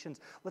generations.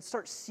 Let's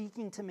start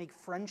seeking to make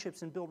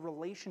friendships and build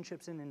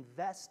relationships and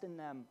invest in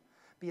them,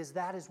 because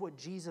that is what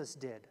Jesus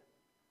did.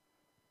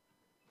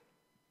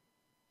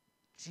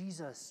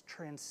 Jesus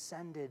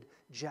transcended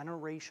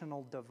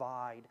generational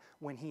divide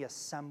when he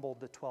assembled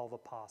the 12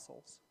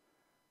 apostles.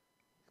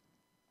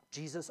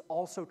 Jesus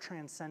also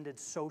transcended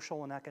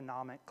social and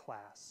economic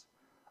class.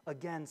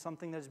 Again,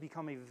 something that has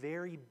become a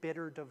very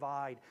bitter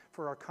divide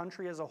for our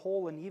country as a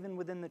whole and even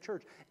within the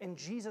church. And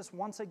Jesus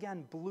once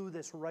again blew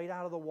this right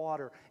out of the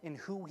water in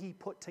who he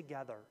put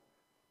together.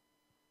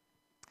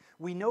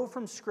 We know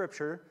from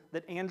Scripture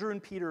that Andrew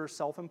and Peter are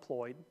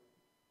self-employed.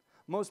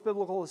 Most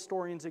biblical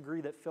historians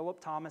agree that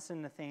Philip, Thomas,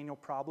 and Nathaniel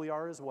probably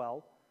are as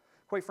well.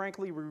 Quite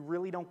frankly, we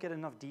really don't get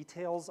enough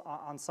details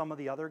on some of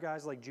the other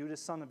guys, like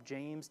Judas, son of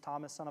James,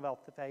 Thomas, son of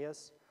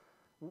Alphaeus.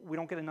 We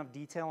don't get enough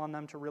detail on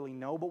them to really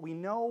know, but we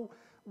know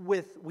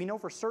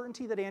for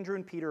certainty that Andrew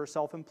and Peter are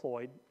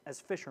self-employed as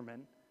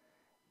fishermen.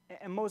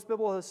 And most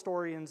biblical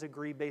historians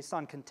agree, based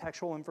on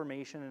contextual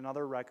information and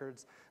other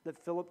records, that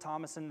Philip,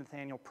 Thomas, and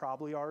Nathaniel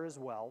probably are as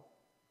well.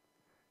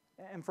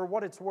 And for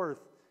what it's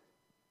worth,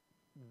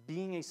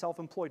 being a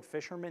self-employed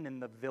fisherman in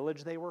the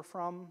village they were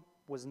from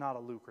was not a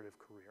lucrative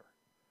career.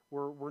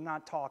 We're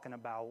not talking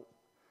about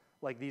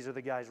like these are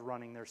the guys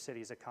running their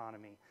city's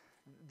economy.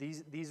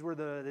 These were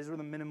the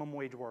minimum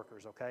wage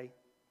workers, okay?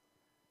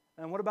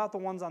 And what about the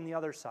ones on the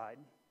other side?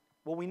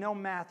 Well, we know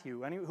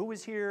Matthew. Who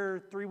was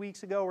here 3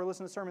 weeks ago or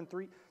listened to the sermon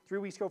 3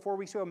 weeks ago, 4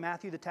 weeks ago?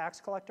 Matthew the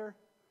tax collector,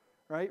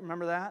 right?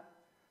 Remember that?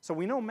 So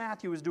we know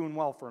Matthew was doing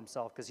well for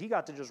himself because he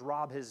got to just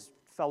rob his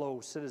fellow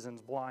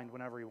citizens blind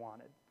whenever he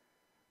wanted.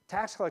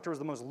 Tax collector was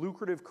the most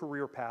lucrative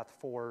career path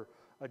for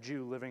a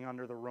Jew living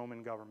under the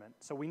Roman government.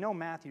 So we know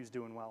Matthew's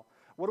doing well.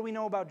 What do we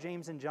know about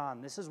James and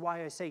John? This is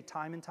why I say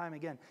time and time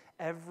again,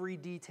 every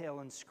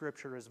detail in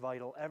Scripture is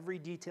vital. Every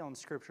detail in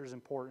Scripture is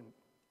important.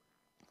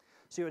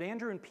 So you had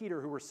Andrew and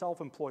Peter who were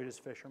self-employed as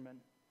fishermen.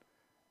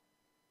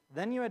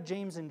 Then you had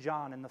James and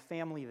John and the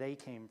family they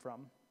came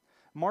from.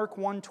 Mark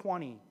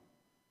 1:20,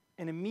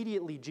 and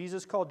immediately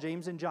Jesus called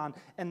James and John,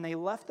 and they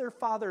left their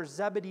father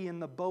Zebedee in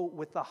the boat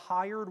with the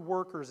hired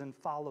workers and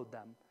followed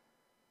them.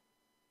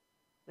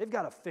 They've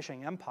got a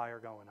fishing empire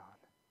going on.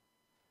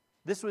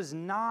 This was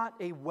not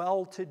a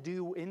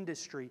well-to-do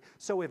industry.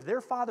 So if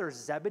their father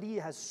Zebedee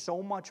has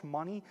so much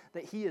money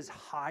that he is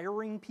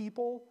hiring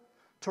people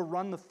to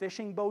run the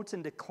fishing boats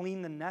and to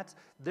clean the nets,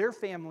 their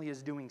family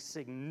is doing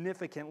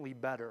significantly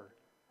better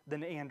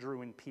than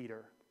Andrew and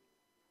Peter.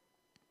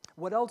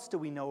 What else do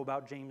we know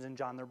about James and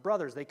John? They're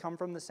brothers. They come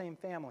from the same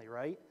family,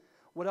 right?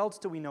 What else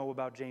do we know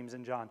about James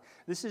and John?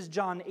 This is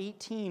John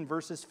 18,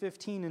 verses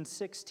 15 and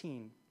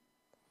 16.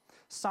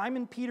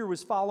 Simon Peter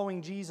was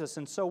Jesus,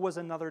 and so was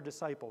another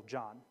disciple,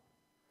 John.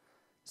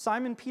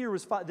 Simon Peter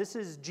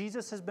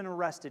Jesus has been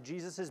arrested.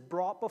 Jesus is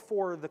brought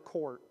before the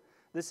court.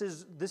 This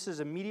is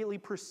immediately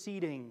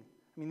preceding,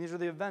 these are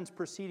the events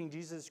preceding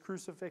Jesus'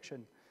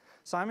 crucifixion.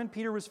 Simon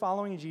Peter was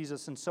following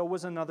Jesus, and so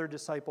was another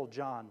disciple,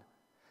 John.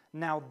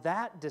 Now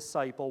that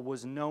disciple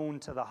was known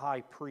to the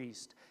high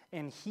priest,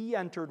 and he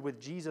entered with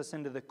Jesus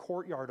into the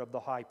courtyard of the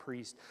high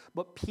priest,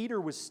 but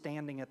Peter was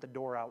standing at the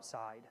door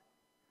outside.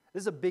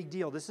 This is a big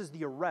deal. This is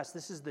the arrest.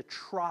 This is the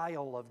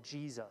trial of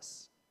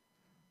Jesus.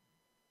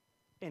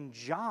 And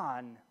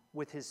John,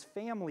 with his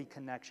family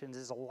connections,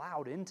 is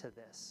allowed into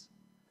this.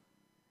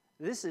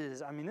 This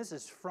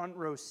is front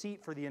row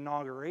seat for the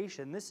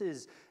inauguration. This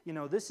is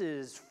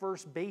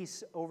first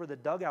base over the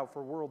dugout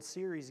for World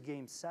Series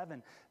Game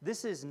 7.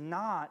 This is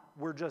not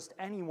where just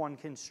anyone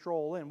can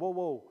stroll in.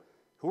 Whoa.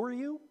 Who are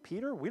you?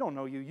 Peter? We don't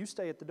know you. You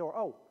stay at the door.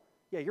 Oh,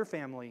 yeah, your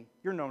family,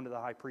 you're known to the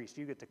high priest.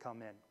 You get to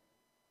come in.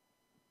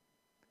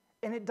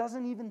 And it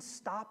doesn't even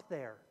stop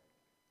there.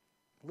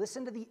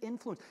 Listen to the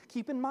influence.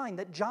 Keep in mind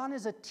that John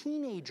is a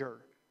teenager.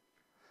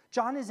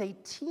 John is a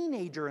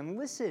teenager, and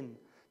listen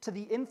to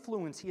the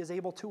influence he is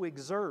able to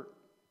exert.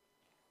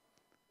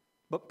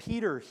 But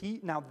Peter,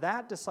 now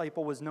that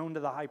disciple was known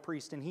to the high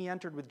priest, and he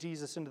entered with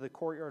Jesus into the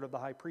courtyard of the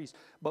high priest.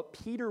 But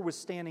Peter was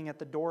standing at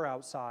the door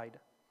outside.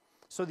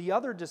 So the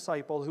other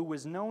disciple, who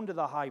was known to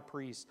the high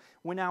priest,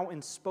 went out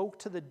and spoke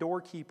to the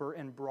doorkeeper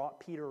and brought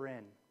Peter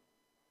in.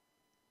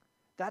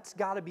 That's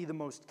got to be the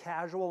most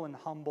casual and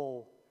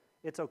humble,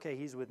 it's okay,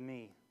 he's with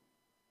me,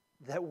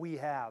 that we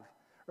have.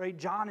 Right?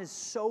 John is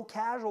so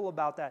casual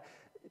about that.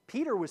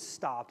 Peter was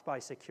stopped by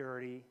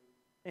security,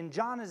 and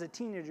John as a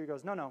teenager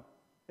goes, no,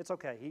 it's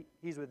okay,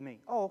 he's with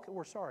me. Oh, okay,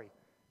 we're sorry.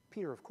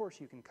 Peter, of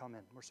course you can come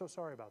in. We're so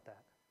sorry about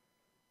that.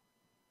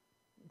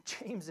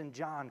 James and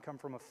John come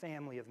from a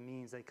family of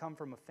means. They come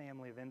from a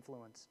family of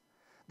influence.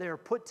 They are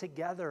put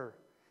together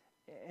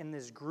in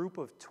this group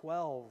of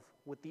 12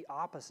 with the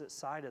opposite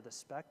side of the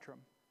spectrum,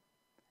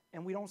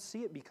 and we don't see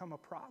it become a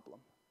problem.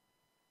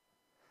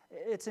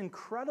 It's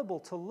incredible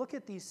to look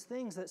at these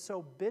things that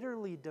so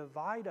bitterly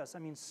divide us.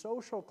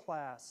 Social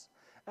class,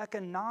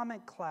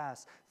 economic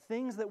class,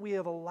 things that we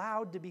have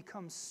allowed to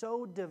become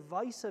so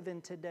divisive in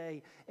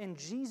today. And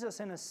Jesus,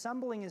 in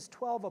assembling his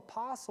 12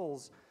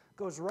 apostles,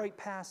 goes right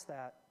past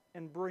that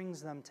and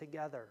brings them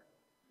together.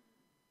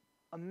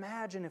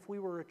 Imagine if we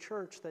were a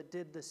church that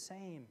did the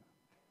same.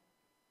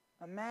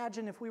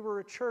 Imagine if we were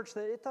a church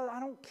that, I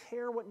don't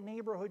care what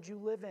neighborhood you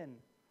live in.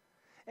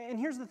 And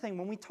here's the thing,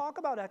 when we talk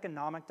about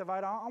economic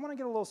divide, I want to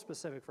get a little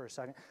specific for a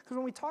second, because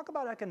when we talk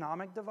about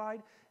economic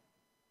divide,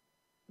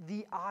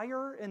 the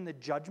ire and the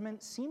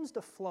judgment seems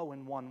to flow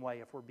in one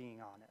way, if we're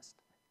being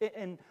honest.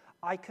 And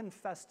I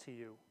confess to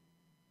you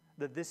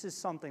that this is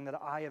something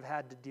that I have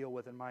had to deal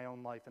with in my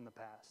own life in the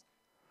past.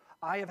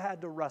 I have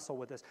had to wrestle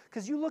with this,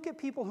 because you look at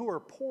people who are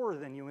poorer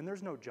than you, and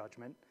there's no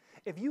judgment.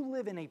 If you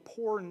live in a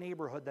poorer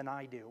neighborhood than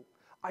I do,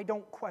 I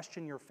don't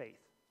question your faith.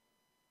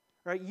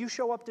 Right? You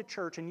show up to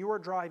church and you are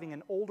driving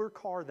an older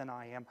car than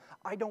I am,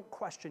 I don't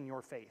question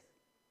your faith.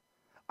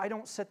 I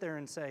don't sit there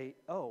and say,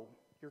 oh,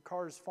 your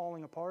car is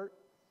falling apart?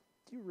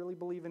 Do you really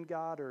believe in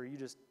God, or are you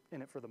just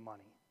in it for the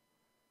money?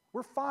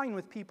 We're fine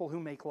with people who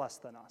make less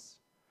than us.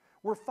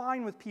 We're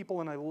fine with people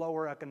in a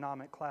lower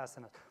economic class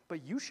than us.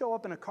 But you show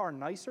up in a car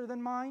nicer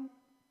than mine?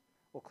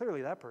 Well,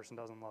 clearly that person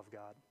doesn't love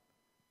God.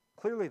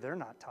 Clearly they're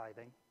not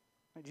tithing.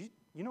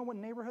 You know what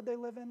neighborhood they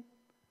live in?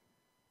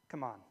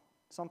 Come on.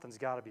 Something's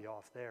got to be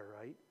off there,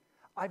 right?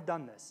 I've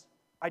done this.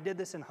 I did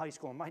this in high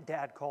school, and my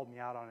dad called me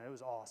out on it. It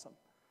was awesome.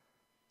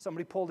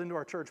 Somebody pulled into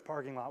our church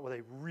parking lot with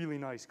a really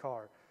nice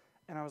car.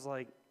 And I was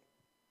like,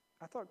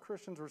 I thought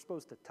Christians were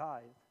supposed to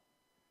tithe.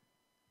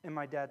 And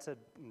my dad said,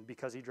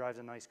 because he drives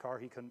a nice car,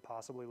 he couldn't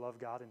possibly love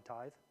God and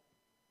tithe.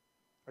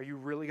 Are you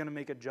really going to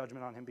make a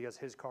judgment on him because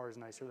his car is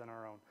nicer than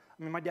our own?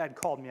 I mean, my dad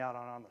called me out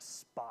on the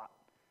spot.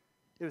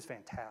 It was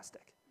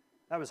fantastic.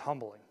 That was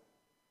humbling.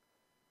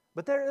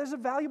 But there's a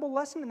valuable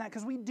lesson in that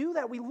because we do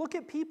that. We look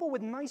at people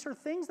with nicer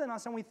things than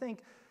us and we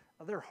think,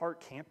 oh, their heart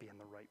can't be in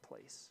the right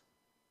place.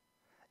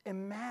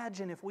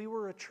 Imagine if we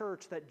were a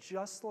church that,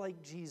 just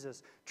like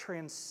Jesus,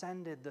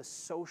 transcended the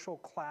social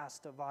class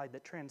divide,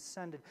 that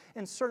transcended,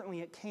 and certainly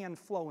it can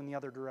flow in the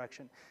other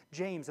direction.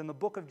 James, in the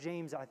book of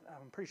James, I'm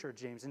pretty sure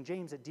it's James, in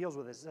James it deals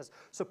with this. It says,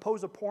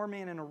 suppose a poor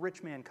man and a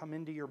rich man come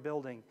into your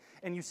building,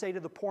 and you say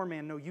to the poor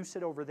man, no, you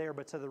sit over there,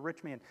 but to the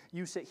rich man,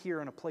 you sit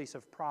here in a place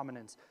of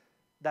prominence.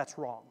 That's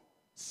wrong.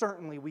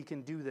 Certainly we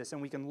can do this and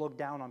we can look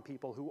down on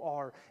people who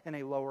are in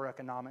a lower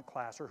economic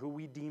class or who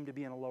we deem to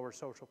be in a lower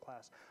social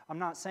class. I'm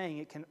not saying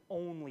it can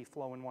only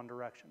flow in one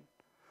direction.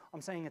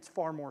 I'm saying it's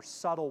far more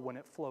subtle when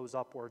it flows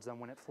upwards than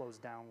when it flows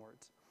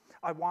downwards.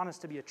 I want us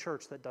to be a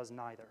church that does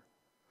neither.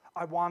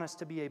 I want us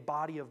to be a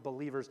body of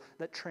believers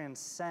that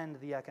transcend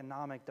the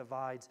economic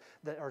divides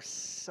that are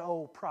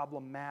so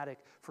problematic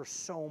for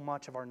so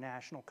much of our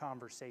national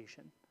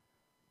conversation.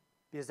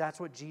 Because that's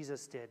what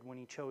Jesus did when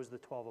he chose the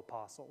 12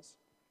 apostles.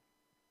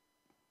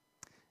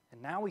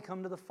 And now we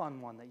come to the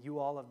fun one that you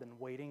all have been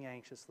waiting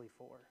anxiously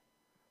for.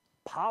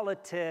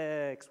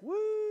 Politics.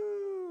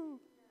 Woo!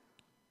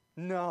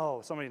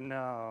 No.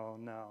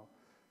 No.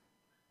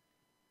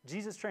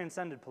 Jesus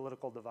transcended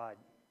political divide.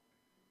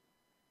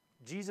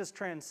 Jesus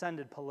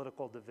transcended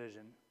political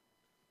division.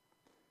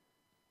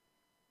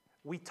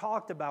 We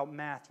talked about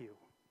Matthew.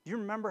 Do you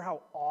remember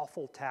how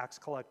awful tax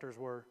collectors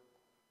were?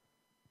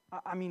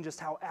 I mean, just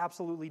how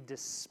absolutely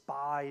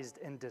despised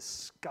and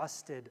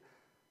disgusted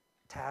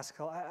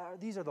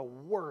these are the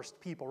worst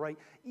people, right?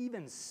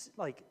 Even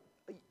like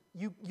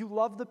you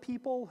love the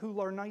people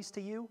who are nice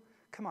to you.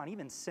 Come on,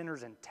 even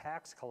sinners and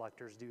tax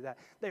collectors do that.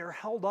 They are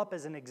held up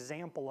as an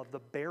example of the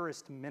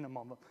barest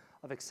minimum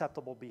of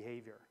acceptable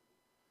behavior.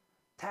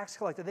 Tax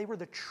collector, they were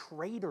the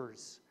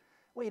traitors.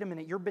 Wait a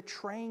minute, you're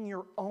betraying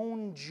your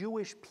own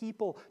Jewish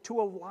people to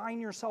align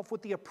yourself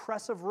with the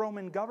oppressive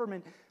Roman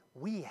government.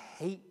 We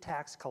hate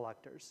tax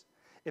collectors.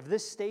 If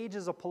this stage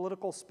is a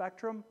political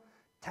spectrum,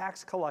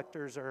 tax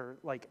collectors are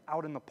like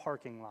out in the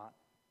parking lot.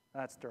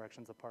 That's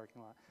directions of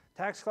parking lot.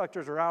 Tax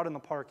collectors are out in the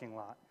parking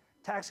lot.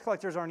 Tax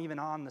collectors aren't even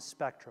on the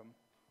spectrum.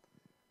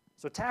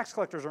 So tax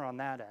collectors are on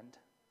that end.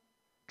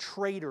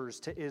 Traitors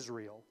to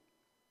Israel.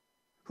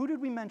 Who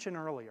did we mention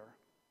earlier?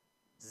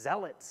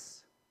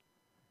 Zealots.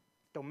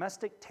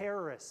 Domestic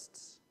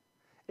terrorists.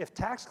 If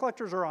tax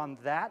collectors are on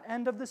that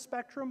end of the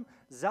spectrum,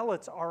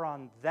 zealots are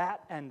on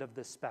that end of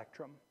the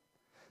spectrum.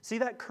 See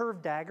that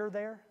curved dagger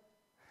there?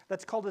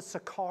 That's called a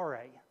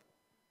Sicarii.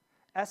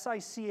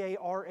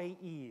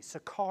 S-I-C-A-R-A-E,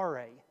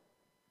 Sicarii.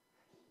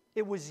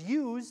 It was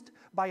used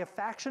by a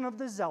faction of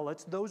the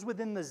zealots, those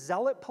within the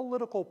zealot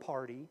political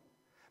party,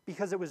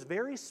 because it was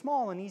very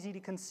small and easy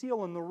to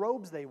conceal in the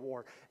robes they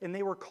wore, and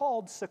they were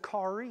called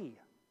Sicarii.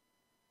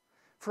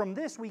 From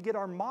this, we get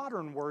our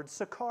modern word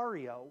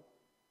Sicario,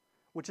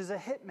 which is a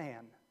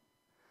hitman.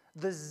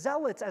 The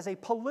Zealots, as a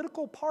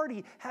political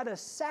party, had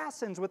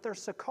assassins with their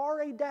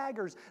Sicarii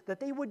daggers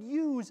that they would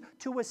use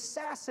to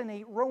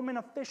assassinate Roman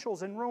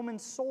officials and Roman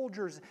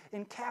soldiers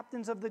and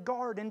captains of the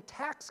guard and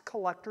tax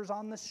collectors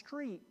on the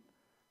street.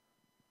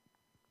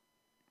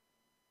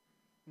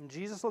 And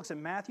Jesus looks at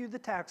Matthew the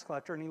tax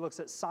collector and he looks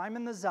at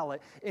Simon the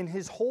Zealot and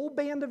his whole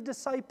band of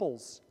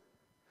disciples.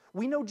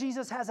 We know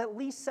Jesus has at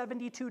least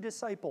 72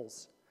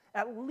 disciples.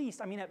 At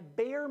least, at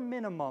bare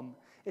minimum,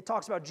 it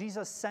talks about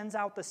Jesus sends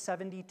out the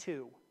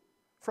 72.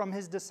 From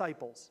his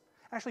disciples.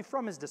 Actually,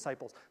 from his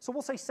disciples. So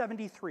we'll say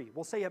 73.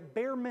 We'll say at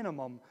bare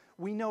minimum,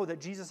 we know that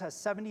Jesus has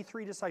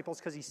 73 disciples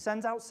because he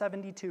sends out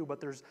 72,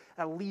 but there's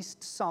at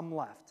least some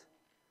left.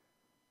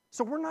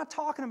 So we're not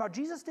talking about,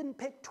 Jesus didn't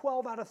pick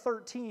 12 out of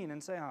 13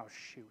 and say, oh,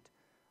 shoot,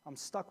 I'm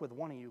stuck with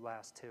one of you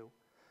last two.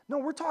 No,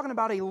 we're talking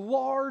about a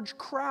large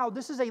crowd.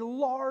 This is a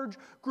large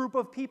group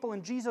of people,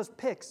 and Jesus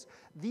picks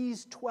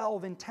these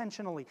 12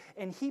 intentionally.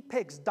 And he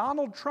picks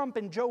Donald Trump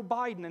and Joe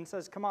Biden and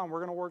says, come on, we're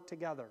going to work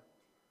together.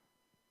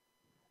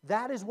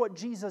 That is what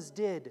Jesus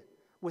did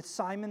with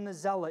Simon the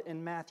Zealot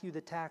and Matthew the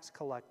tax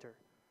collector.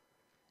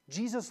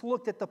 Jesus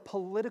looked at the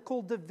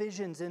political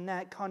divisions in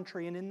that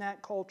country and in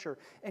that culture,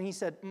 and he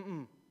said,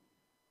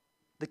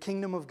 the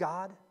kingdom of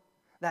God,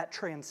 that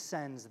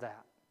transcends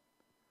that.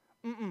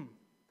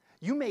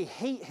 You may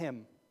hate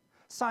him.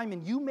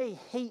 Simon, you may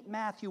hate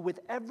Matthew with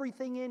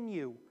everything in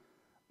you.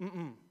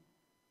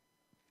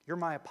 You're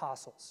my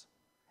apostles.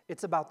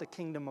 It's about the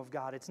kingdom of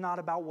God. It's not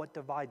about what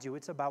divides you.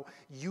 It's about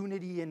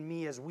unity in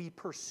me as we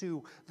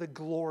pursue the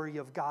glory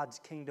of God's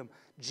kingdom.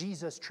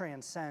 Jesus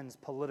transcends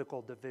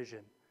political division.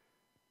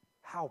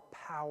 How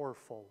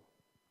powerful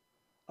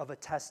of a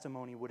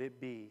testimony would it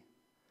be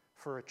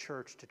for a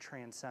church to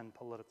transcend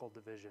political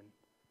division?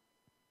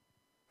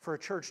 For a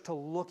church to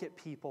look at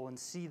people and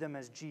see them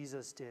as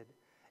Jesus did,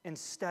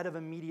 instead of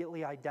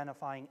immediately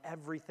identifying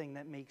everything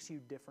that makes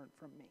you different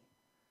from me.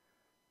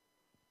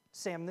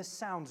 Sam, this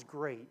sounds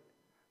great.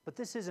 But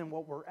this isn't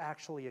what we're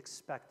actually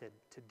expected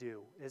to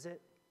do, is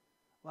it?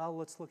 Well,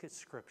 let's look at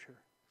Scripture.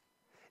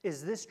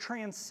 Is this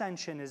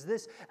transcension? Is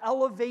this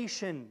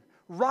elevation,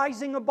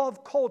 rising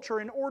above culture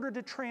in order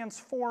to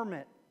transform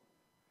it?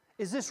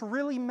 Is this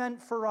really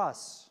meant for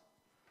us?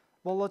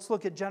 Well, let's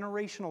look at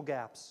generational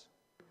gaps.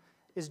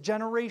 Is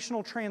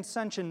generational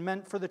transcension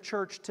meant for the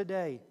church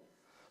today?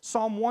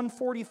 Psalm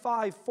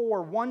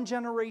 145:4, one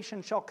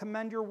generation shall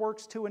commend your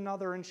works to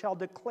another and shall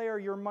declare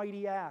your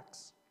mighty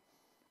acts.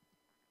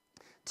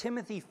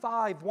 Timothy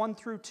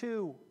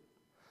 5:1-2,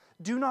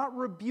 do not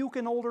rebuke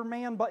an older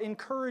man, but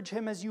encourage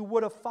him as you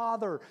would a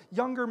father,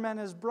 younger men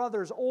as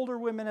brothers, older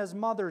women as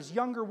mothers,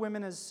 younger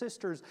women as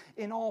sisters,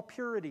 in all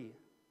purity.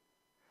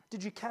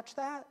 Did you catch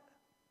that?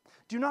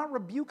 Do not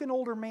rebuke an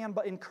older man,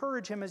 but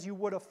encourage him as you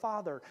would a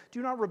father.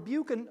 Do not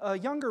rebuke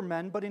younger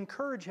men, but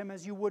encourage him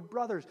as you would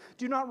brothers.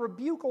 Do not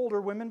rebuke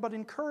older women, but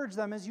encourage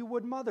them as you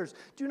would mothers.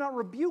 Do not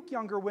rebuke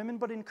younger women,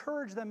 but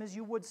encourage them as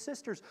you would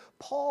sisters.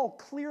 Paul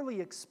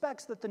clearly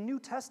expects that the New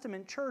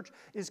Testament church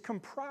is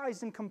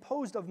comprised and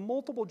composed of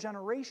multiple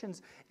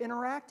generations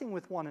interacting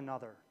with one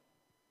another.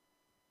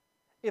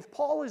 If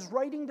Paul is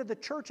writing to the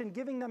church and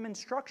giving them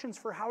instructions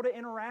for how to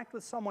interact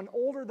with someone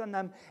older than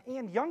them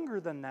and younger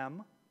than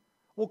them,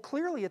 well,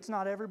 clearly it's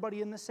not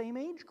everybody in the same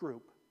age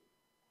group.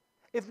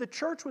 If the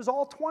church was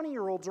all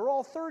 20-year-olds or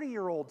all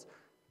 30-year-olds,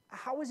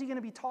 how is he going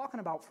to be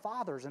talking about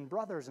fathers and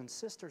brothers and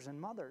sisters and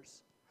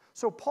mothers?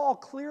 So Paul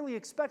clearly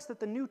expects that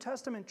the New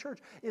Testament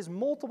church is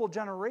multiple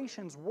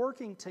generations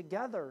working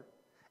together.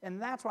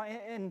 And that's why,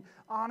 and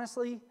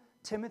honestly,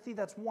 Timothy,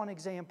 that's one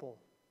example.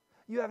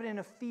 You have it in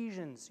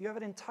Ephesians, you have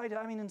it in Titus,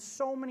 in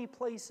so many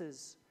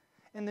places.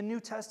 In the New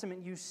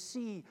Testament, you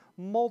see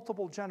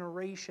multiple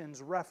generations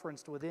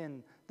referenced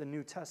within the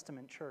New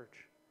Testament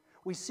church.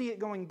 We see it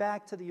going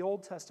back to the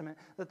Old Testament,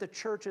 that the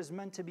church is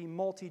meant to be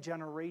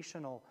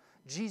multi-generational.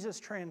 Jesus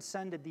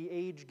transcended the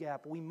age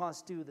gap. We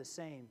must do the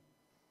same.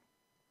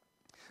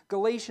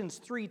 Galatians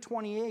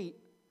 3:28,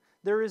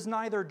 there is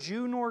neither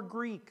Jew nor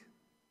Greek,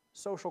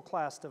 social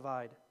class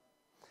divide.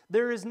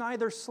 There is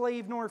neither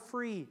slave nor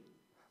free,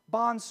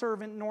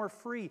 bondservant nor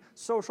free,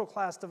 social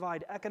class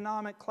divide,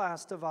 economic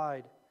class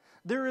divide.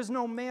 There is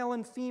no male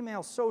and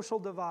female, social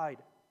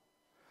divide.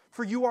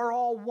 For you are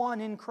all one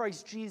in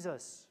Christ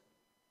Jesus.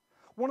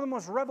 One of the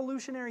most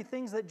revolutionary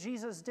things that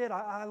Jesus did,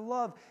 I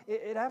love,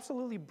 it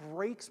absolutely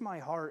breaks my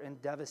heart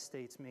and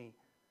devastates me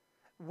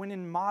when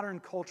in modern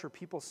culture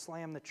people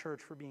slam the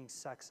church for being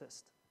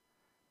sexist.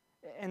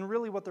 And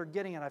really what they're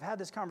getting at, I've had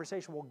this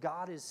conversation, well,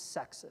 God is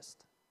sexist.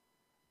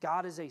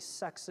 God is a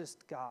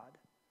sexist God.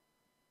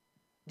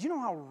 Do you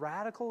know how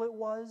radical it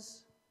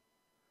was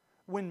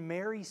when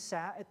Mary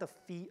sat at the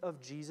feet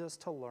of Jesus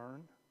to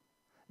learn?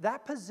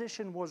 That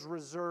position was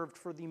reserved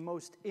for the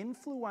most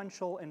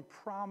influential and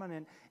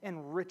prominent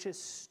and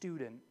richest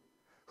student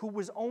who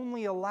was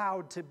only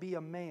allowed to be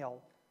a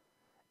male.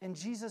 And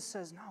Jesus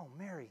says, no,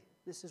 Mary,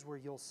 this is where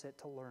you'll sit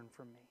to learn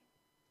from me.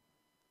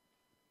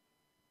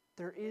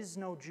 There is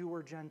no Jew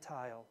or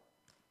Gentile.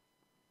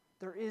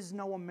 There is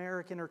no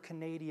American or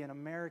Canadian,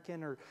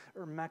 American or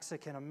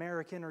Mexican,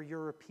 American or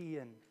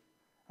European,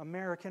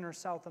 American or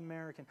South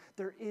American.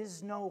 There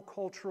is no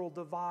cultural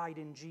divide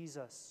in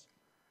Jesus.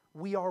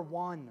 We are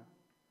one.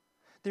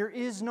 There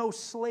is no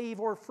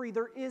slave or free.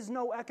 There is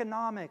no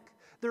economic.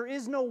 There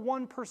is no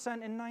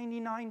 1% and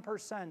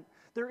 99%.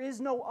 There is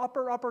no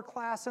upper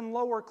class and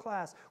lower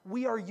class.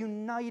 We are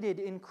united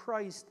in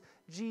Christ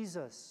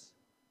Jesus.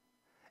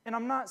 And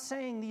I'm not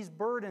saying these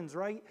burdens,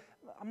 right?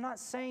 I'm not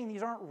saying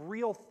these aren't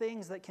real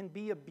things that can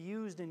be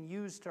abused and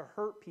used to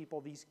hurt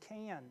people. These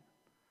can.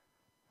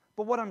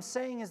 But what I'm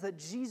saying is that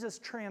Jesus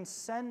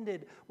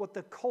transcended what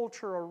the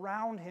culture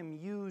around him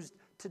used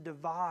to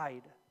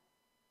divide.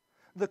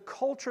 The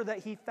culture that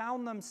he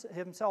found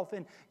himself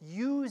in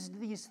used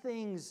these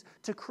things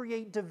to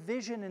create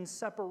division and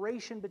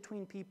separation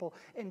between people,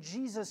 and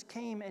Jesus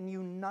came and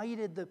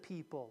united the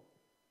people.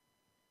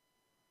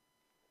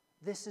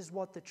 This is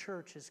what the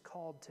church is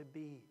called to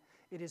be.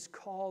 It is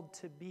called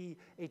to be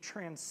a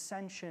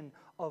transcension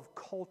of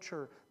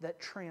culture that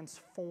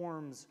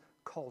transforms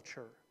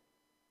culture.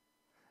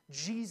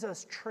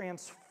 Jesus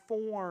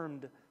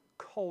transformed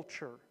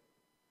culture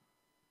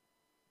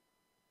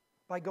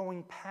by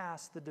going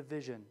past the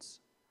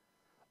divisions.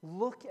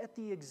 Look at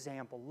the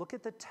example, look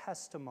at the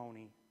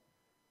testimony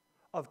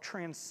of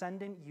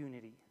transcendent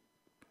unity.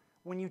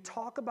 When you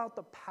talk about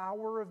the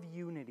power of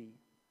unity,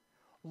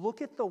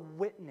 look at the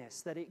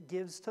witness that it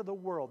gives to the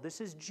world. This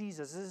is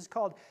Jesus. This is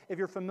called, if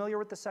you're familiar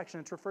with the section,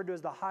 it's referred to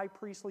as the high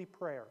priestly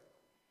prayer.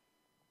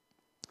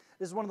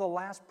 This is one of the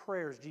last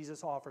prayers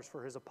Jesus offers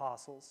for his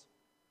apostles.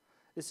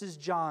 This is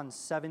John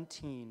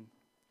 17,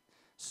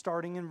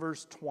 starting in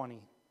verse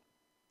 20.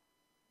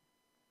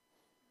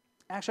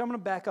 Actually, I'm going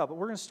to back up, but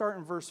we're going to start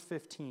in verse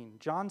 15.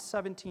 John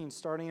 17,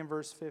 starting in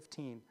verse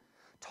 15.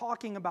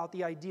 Talking about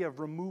the idea of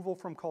removal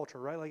from culture,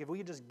 right? Like if we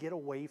could just get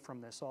away from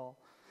this all.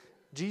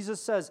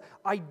 Jesus says,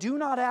 I do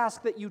not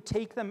ask that you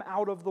take them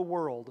out of the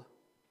world,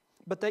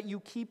 but that you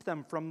keep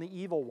them from the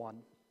evil one.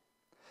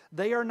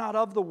 They are not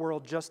of the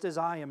world, just as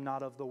I am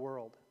not of the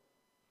world.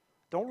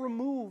 Don't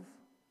remove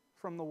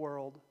from the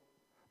world,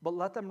 but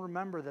let them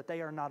remember that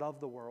they are not of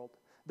the world.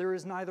 There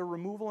is neither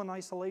removal and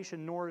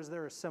isolation, nor is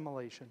there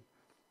assimilation.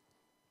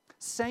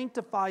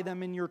 Sanctify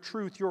them in your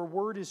truth. Your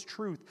word is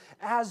truth.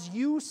 As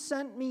you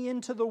sent me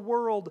into the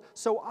world,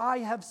 so I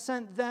have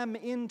sent them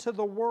into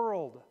the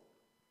world.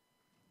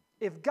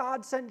 If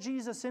God sent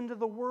Jesus into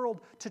the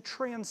world to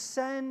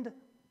transcend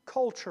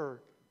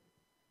culture,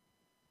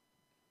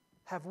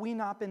 have we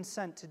not been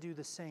sent to do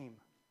the same?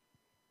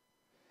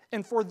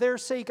 And for their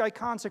sake I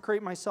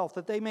consecrate myself,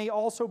 that they may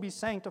also be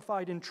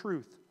sanctified in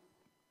truth.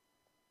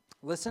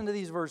 Listen to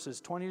these verses,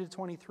 20 to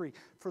 23.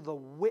 For the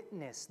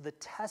witness, the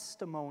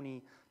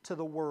testimony to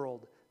the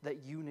world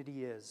that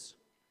unity is.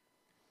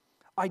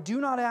 I do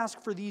not ask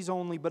for these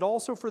only, but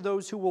also for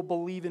those who will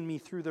believe in me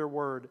through their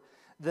word,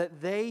 that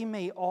they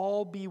may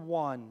all be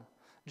one,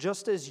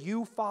 just as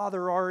you,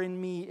 Father, are in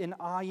me and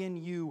I in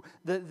you,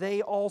 that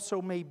they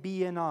also may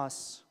be in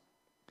us,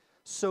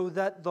 so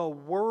that the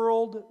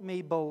world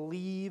may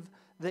believe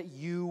that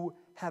you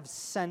have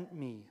sent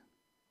me.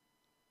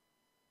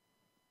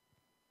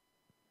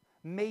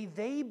 May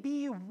they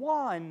be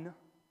one,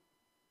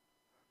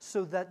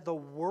 so that the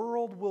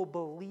world will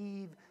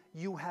believe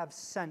you have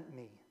sent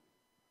me.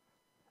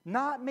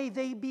 Not may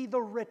they be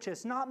the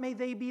richest, not may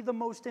they be the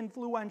most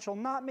influential,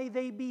 not may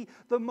they be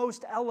the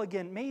most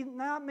elegant,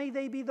 not may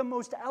they be the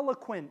most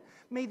eloquent,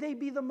 may they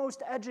be the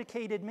most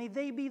educated, may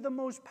they be the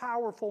most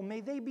powerful, may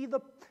they be the...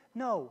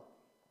 No.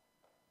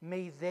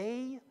 May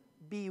they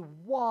be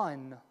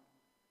one,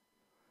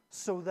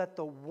 so that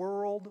the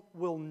world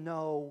will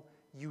know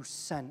you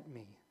sent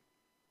me.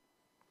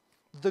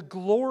 The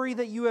glory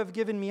that you have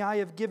given me, I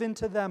have given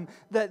to them,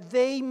 that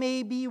they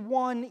may be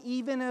one,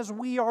 even as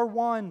we are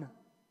one.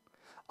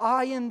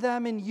 I in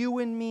them and you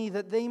in me,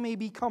 that they may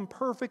become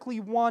perfectly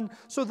one,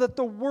 so that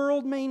the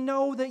world may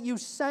know that you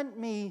sent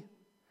me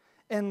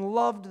and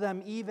loved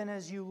them even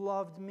as you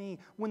loved me.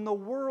 When the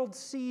world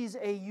sees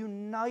a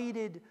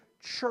united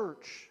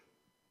church,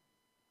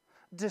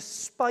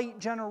 despite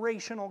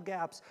generational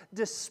gaps,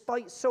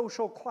 despite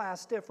social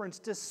class difference,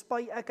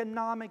 despite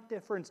economic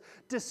difference,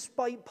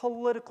 despite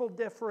political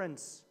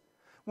difference,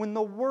 when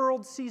the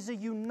world sees a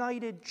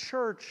united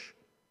church,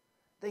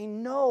 they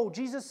know,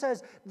 Jesus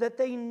says, that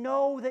they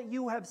know that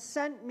you have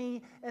sent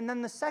me, and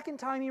then the second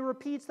time he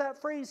repeats that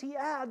phrase, he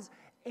adds,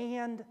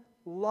 and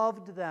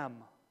loved them.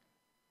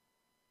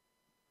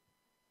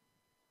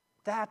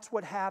 That's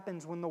what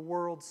happens when the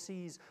world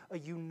sees a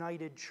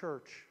united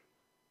church.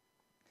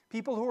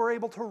 People who are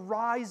able to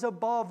rise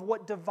above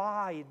what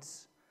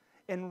divides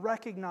and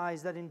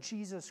recognize that in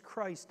Jesus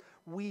Christ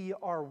we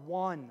are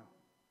one.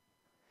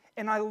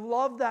 And I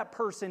love that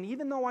person,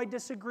 even though I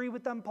disagree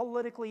with them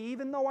politically,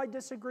 even though I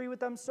disagree with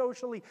them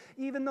socially,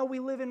 even though we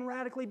live in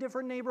radically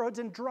different neighborhoods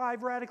and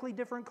drive radically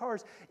different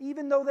cars,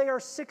 even though they are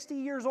 60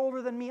 years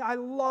older than me, I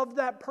love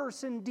that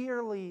person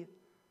dearly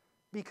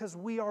because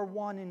we are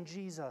one in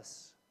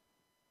Jesus.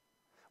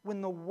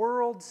 When the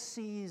world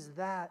sees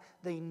that,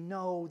 they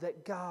know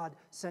that God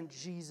sent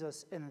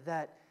Jesus and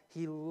that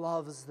He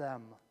loves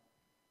them.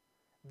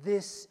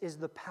 This is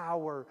the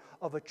power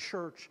of a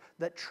church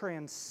that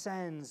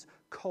transcends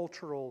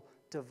cultural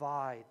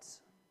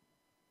divides.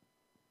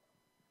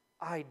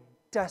 I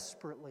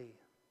desperately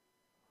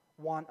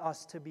want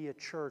us to be a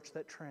church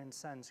that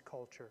transcends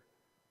culture.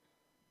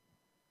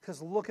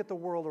 Because look at the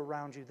world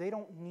around you. They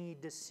don't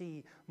need to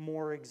see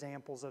more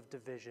examples of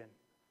division.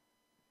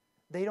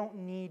 They don't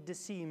need to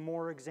see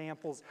more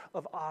examples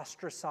of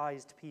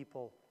ostracized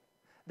people.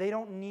 They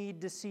don't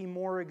need to see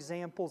more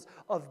examples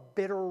of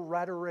bitter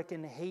rhetoric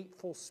and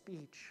hateful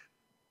speech.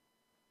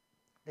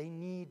 They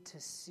need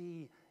to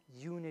see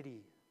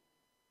unity.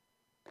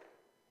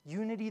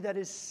 Unity that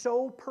is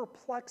so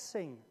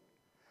perplexing.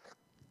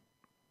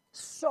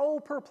 So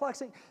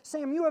perplexing.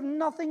 Sam, you have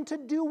nothing to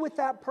do with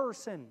that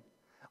person.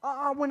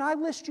 When I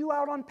list you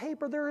out on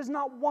paper, there is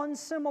not one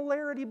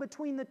similarity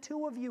between the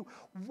two of you.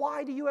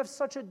 Why do you have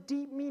such a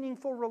deep,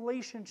 meaningful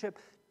relationship?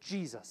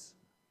 Jesus.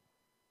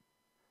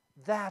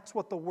 That's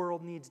what the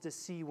world needs to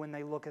see when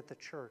they look at the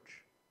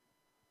church.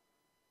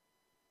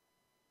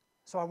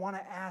 So I want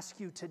to ask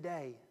you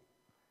today,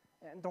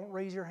 and don't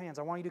raise your hands,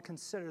 I want you to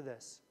consider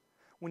this.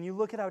 When you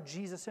look at how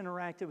Jesus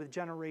interacted with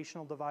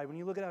generational divide, when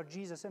you look at how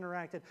Jesus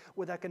interacted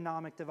with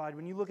economic divide,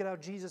 when you look at how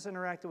Jesus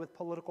interacted with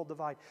political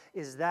divide,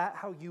 is that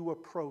how you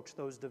approach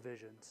those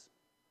divisions?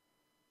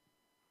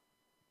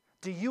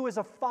 Do you as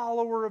a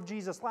follower of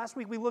Jesus, last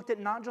week we looked at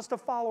not just a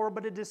follower,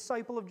 but a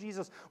disciple of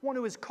Jesus, one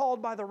who is called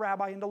by the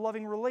rabbi into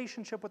loving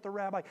relationship with the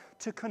rabbi,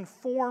 to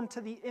conform to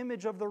the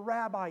image of the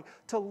rabbi,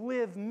 to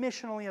live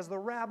missionally as the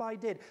rabbi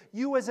did.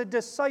 You as a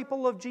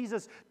disciple of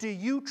Jesus, do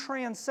you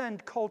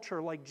transcend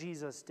culture like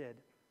Jesus did?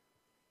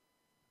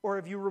 Or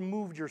have you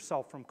removed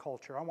yourself from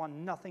culture? I want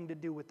nothing to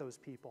do with those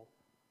people.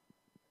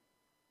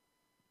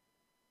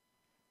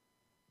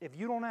 If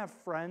you don't have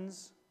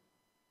friends,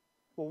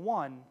 well,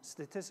 one,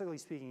 statistically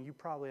speaking, you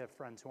probably have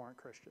friends who aren't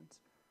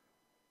Christians.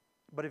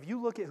 But if you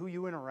look at who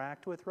you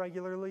interact with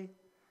regularly,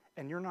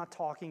 and you're not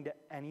talking to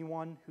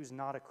anyone who's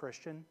not a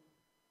Christian,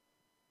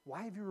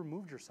 why have you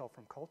removed yourself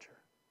from culture?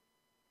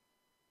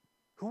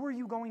 Who are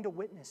you going to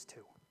witness to?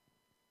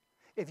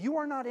 If you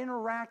are not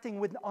interacting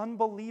with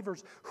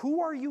unbelievers,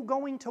 who are you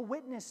going to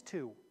witness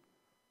to?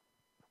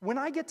 When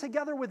I get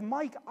together with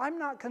Mike, I'm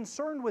not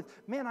concerned with,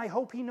 man, I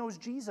hope he knows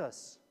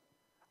Jesus.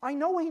 I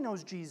know he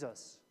knows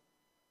Jesus.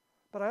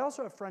 But I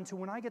also have friends who,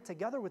 when I get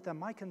together with them,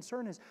 my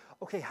concern is,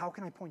 okay, how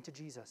can I point to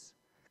Jesus?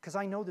 Because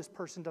I know this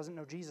person doesn't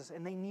know Jesus,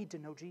 and they need to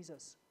know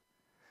Jesus.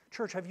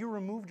 Church, have you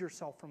removed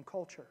yourself from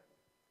culture?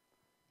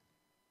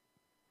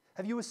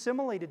 Have you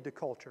assimilated to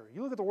culture?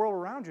 You look at the world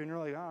around you, and you're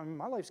like, oh,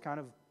 my life's kind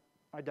of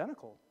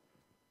identical.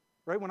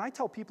 Right? When I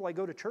tell people I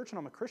go to church and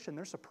I'm a Christian,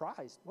 they're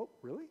surprised. Well,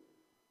 really?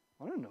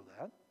 I didn't know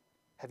that.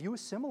 Have you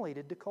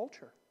assimilated to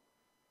culture?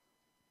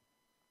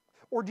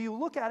 Or do you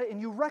look at it and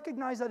you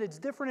recognize that it's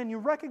different and you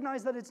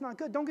recognize that it's not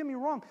good? Don't get me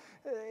wrong.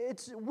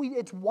 It's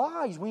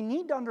wise. We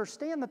need to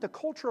understand that the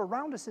culture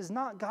around us is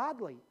not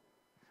godly.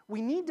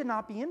 We need to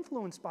not be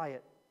influenced by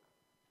it.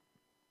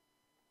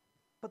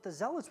 But the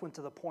Zealots went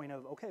to the point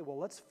of, okay, well,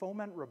 let's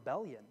foment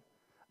rebellion.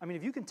 I mean,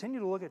 if you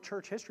continue to look at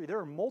church history, there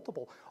are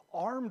multiple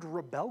armed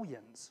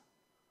rebellions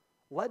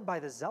led by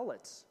the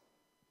Zealots.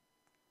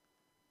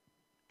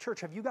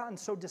 Church, have you gotten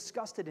so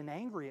disgusted and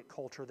angry at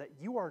culture that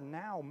you are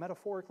now,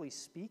 metaphorically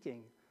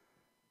speaking,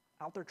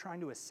 out there trying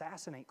to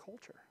assassinate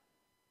culture?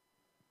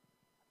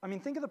 I mean,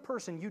 think of the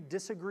person you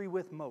disagree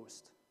with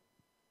most.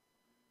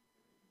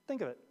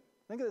 Think of it.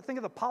 Think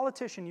of the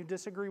politician you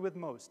disagree with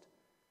most.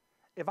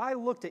 If I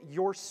looked at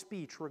your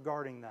speech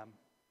regarding them,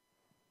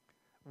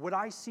 would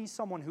I see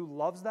someone who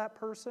loves that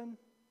person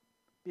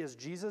because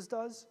Jesus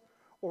does?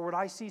 Or would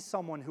I see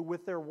someone who,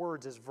 with their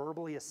words, is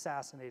verbally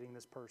assassinating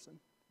this person?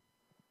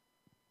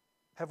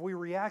 Have we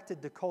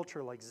reacted to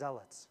culture like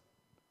zealots?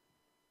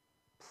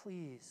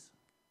 Please,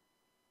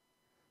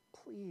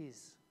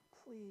 please,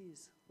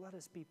 please, let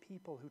us be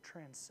people who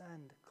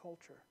transcend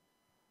culture.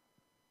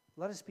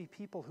 Let us be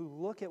people who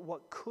look at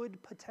what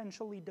could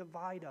potentially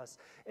divide us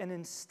and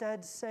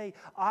instead say,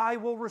 I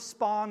will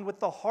respond with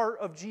the heart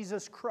of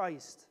Jesus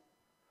Christ.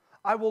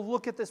 I will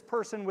look at this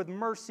person with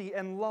mercy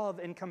and love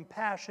and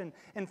compassion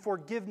and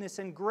forgiveness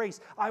and grace.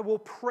 I will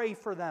pray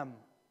for them.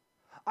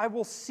 I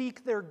will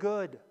seek their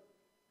good.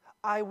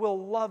 I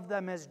will love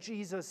them as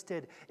Jesus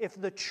did. If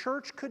the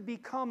church could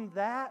become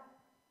that,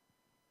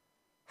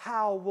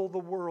 how will the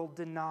world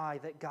deny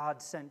that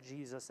God sent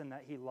Jesus and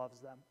that he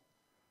loves them?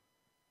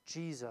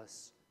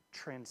 Jesus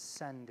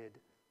transcended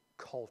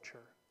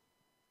culture.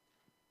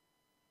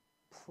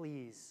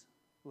 Please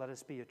let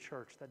us be a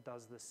church that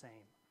does the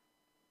same.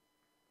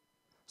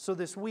 So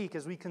this week,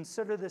 as we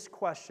consider this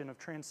question of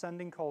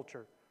transcending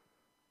culture,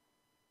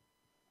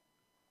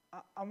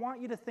 I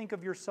want you to think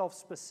of yourself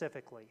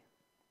specifically.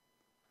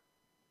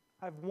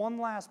 I have one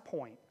last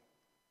point.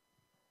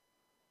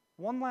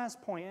 One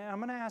last point, and I'm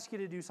going to ask you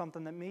to do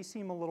something that may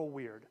seem a little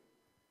weird.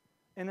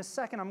 In a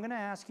second, I'm going to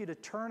ask you to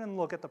turn and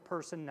look at the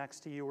person next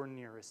to you or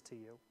nearest to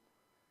you.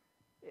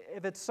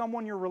 If it's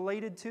someone you're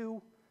related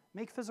to,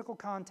 make physical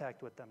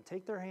contact with them.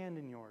 Take their hand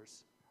in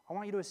yours. I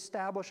want you to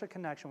establish a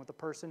connection with the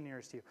person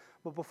nearest to you.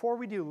 But before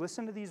we do,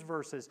 listen to these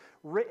verses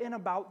written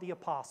about the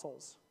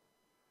apostles.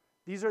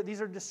 These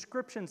are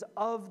descriptions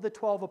of the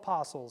 12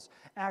 apostles.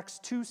 Acts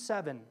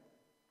 2:7.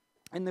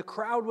 And the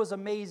crowd was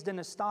amazed and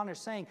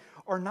astonished, saying,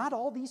 are not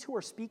all these who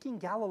are speaking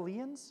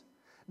Galileans?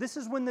 This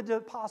is when the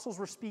apostles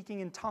were speaking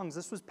in tongues.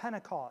 This was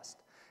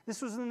Pentecost.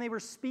 This was when they were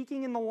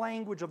speaking in the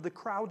language of the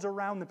crowds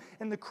around them.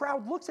 And the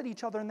crowd looks at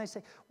each other and they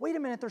say, wait a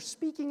minute, they're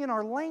speaking in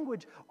our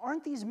language.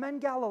 Aren't these men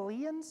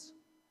Galileans?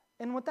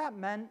 And what that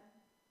meant,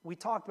 we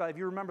talked about, if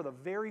you remember the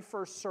very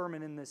first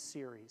sermon in this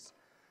series,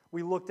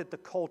 we looked at the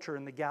culture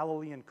and the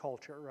Galilean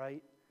culture,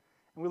 right?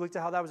 And we looked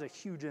at how that was a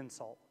huge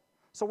insult.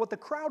 So what the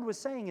crowd was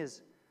saying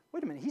is,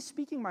 wait a minute, he's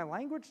speaking my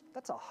language?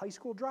 That's a high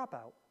school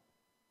dropout.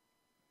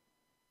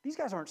 These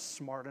guys aren't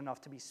smart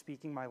enough to be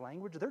speaking my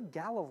language. They're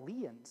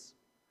Galileans.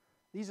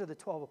 These are the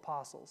 12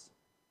 apostles.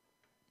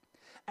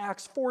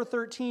 Acts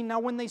 4:13, now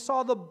when they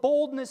saw the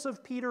boldness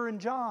of Peter and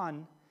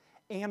John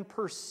and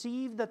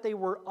perceived that they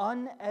were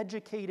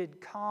uneducated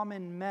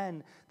common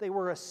men, they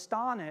were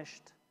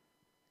astonished.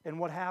 And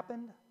what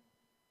happened?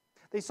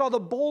 They saw the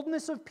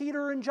boldness of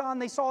Peter and John.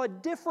 They saw a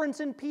difference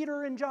in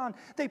Peter and John.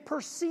 They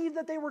perceived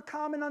that they were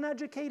common,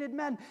 uneducated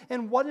men.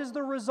 And what is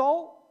the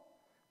result?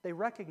 They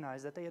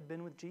recognized that they had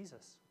been with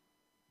Jesus.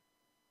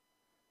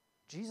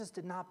 Jesus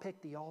did not pick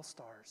the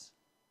all-stars.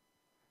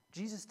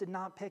 Jesus did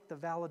not pick the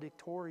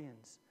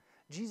valedictorians.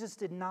 Jesus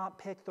did not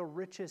pick the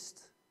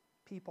richest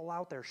people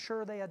out there.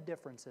 Sure, they had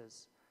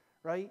differences,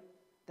 right?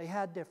 They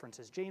had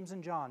differences. James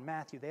and John,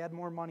 Matthew, they had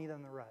more money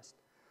than the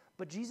rest.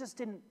 But Jesus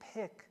didn't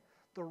pick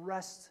the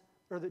rest,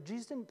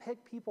 Jesus didn't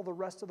pick people the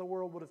rest of the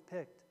world would have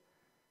picked.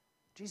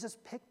 Jesus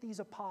picked these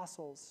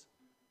apostles.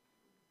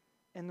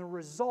 And the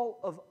result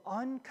of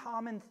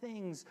uncommon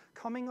things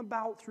coming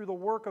about through the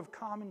work of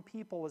common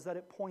people is that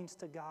it points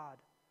to God.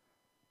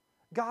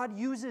 God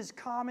uses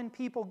common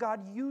people.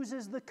 God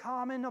uses the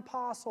common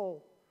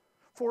apostle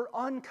for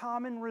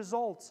uncommon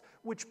results,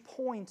 which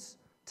points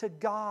to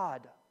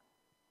God.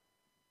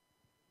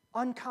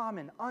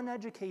 Uncommon,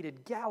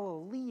 uneducated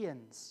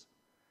Galileans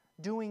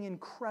doing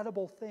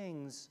incredible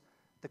things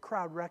The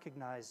crowd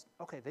recognized,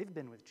 okay, they've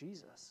been with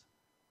Jesus.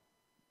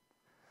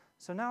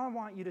 So now I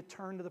want you to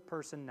turn to the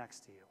person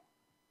next to you.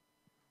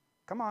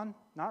 Come on,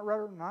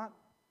 not.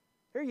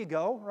 There you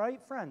go,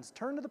 right? Friends,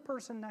 turn to the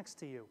person next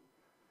to you.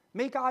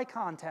 Make eye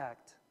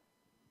contact.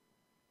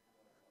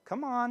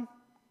 Come on.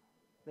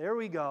 There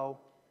we go.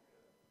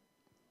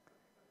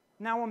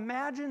 Now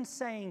imagine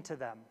saying to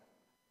them,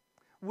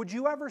 would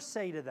you ever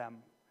say to them,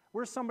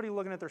 where's somebody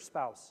looking at their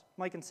spouse?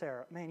 Mike and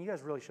Sarah. Man, you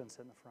guys really shouldn't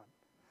sit in the front.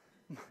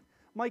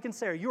 Mike and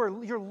Sarah,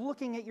 you're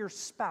looking at your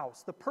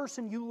spouse, the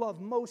person you love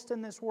most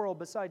in this world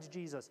besides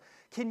Jesus.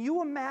 Can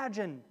you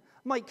imagine,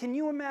 Mike, can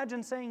you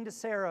imagine saying to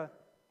Sarah,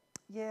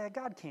 yeah,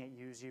 God can't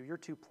use you. You're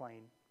too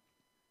plain.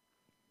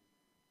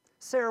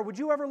 Sarah, would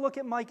you ever look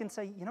at Mike and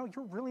say,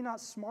 you're really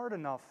not smart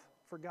enough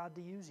for God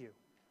to use you?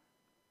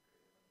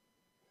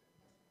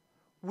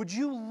 Would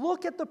you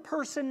look at the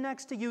person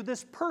next to you,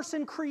 this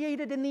person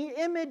created in the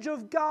image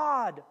of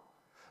God?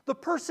 The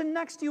person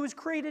next to you is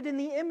created in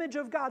the image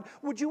of God.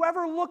 Would you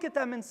ever look at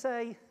them and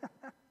say,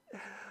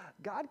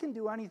 God can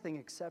do anything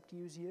except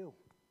use you?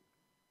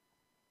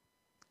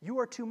 You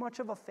are too much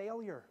of a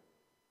failure.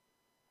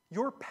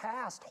 Your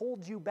past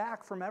holds you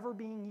back from ever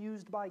being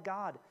used by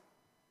God.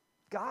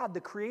 God,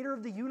 the creator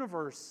of the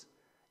universe,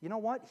 you know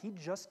what? He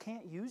just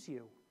can't use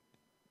you.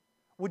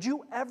 Would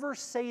you ever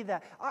say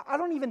that? I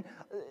don't even,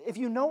 if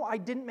you know, I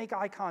didn't make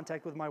eye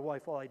contact with my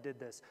wife while I did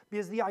this,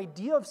 because the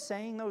idea of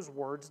saying those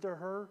words to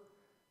her,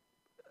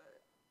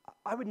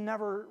 I would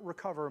never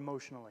recover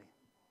emotionally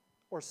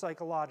or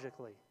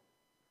psychologically.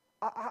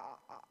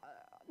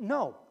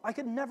 No, I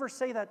could never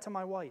say that to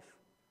my wife.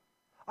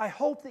 I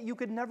hope that you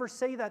could never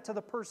say that to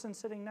the person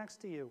sitting next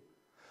to you.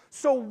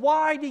 So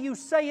why do you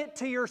say it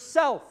to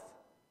yourself?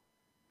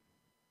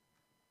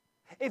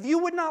 If you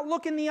would not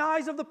look in the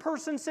eyes of the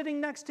person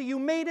sitting next to you,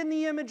 made in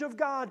the image of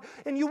God,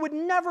 and you would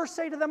never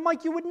say to them,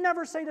 Mike, you would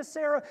never say to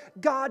Sarah,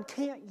 God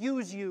can't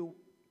use you.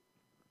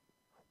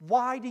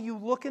 Why do you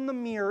look in the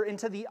mirror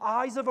into the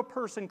eyes of a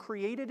person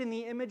created in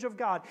the image of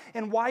God?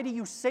 And why do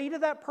you say to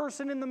that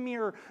person in the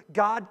mirror,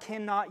 God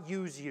cannot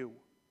use you?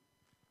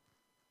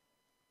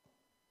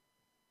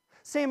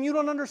 Sam, you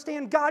don't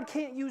understand. God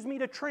can't use me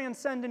to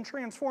transcend and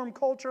transform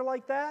culture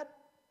like that.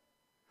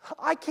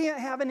 I can't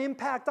have an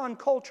impact on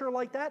culture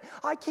like that.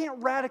 I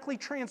can't radically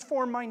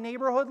transform my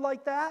neighborhood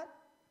like that.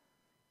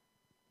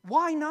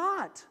 Why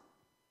not?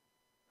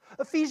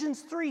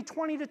 Ephesians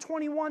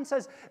 3:20-21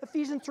 says,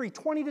 Ephesians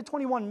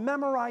 3:20-21,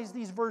 memorize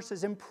these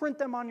verses, imprint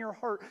them on your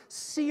heart,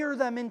 sear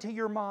them into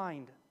your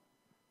mind.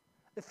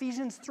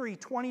 Ephesians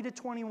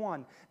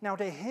 3:20-21, now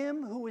to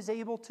him who is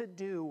able to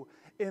do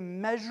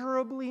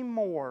immeasurably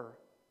more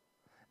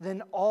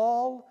than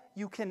all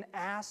you can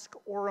ask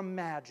or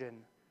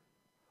imagine,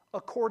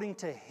 according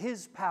to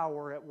his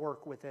power at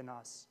work within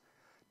us.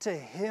 To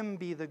him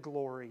be the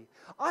glory.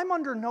 I'm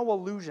under no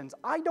illusions.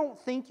 I don't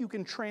think you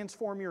can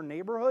transform your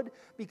neighborhood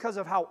because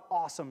of how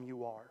awesome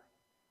you are.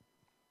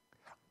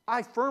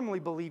 I firmly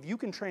believe you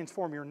can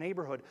transform your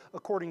neighborhood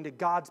according to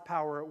God's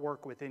power at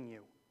work within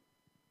you.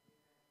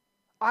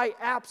 I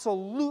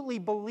absolutely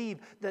believe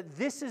that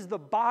this is the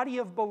body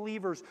of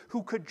believers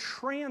who could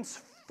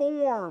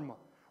transform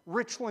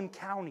Richland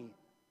County.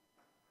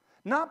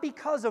 Not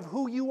because of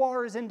who you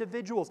are as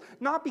individuals,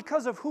 not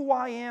because of who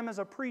I am as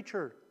a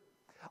preacher.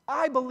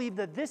 I believe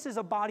that this is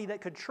a body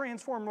that could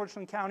transform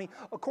Richland County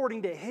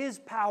according to his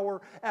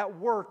power at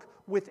work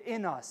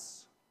within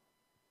us.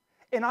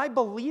 And I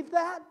believe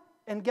that,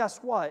 and guess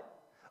what?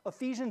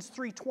 Ephesians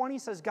 3:20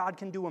 says God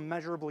can do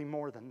immeasurably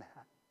more than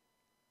that.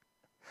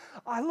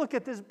 I look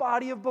at this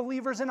body of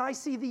believers and I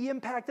see the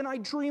impact, and I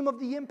dream of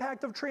the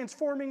impact of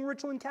transforming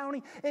Richland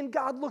County, and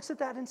God looks at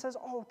that and says,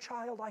 oh,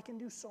 child, I can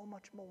do so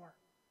much more.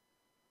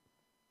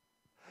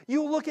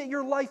 You look at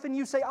your life and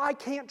you say, I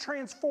can't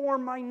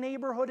transform my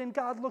neighborhood, and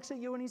God looks at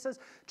you and he says,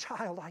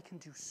 child, I can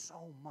do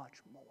so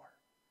much more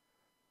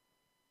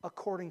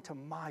according to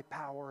my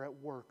power at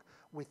work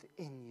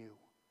within you.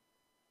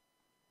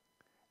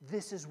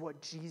 This is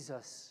what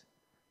Jesus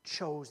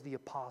chose the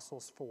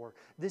apostles for.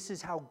 This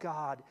is how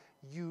God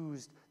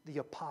used the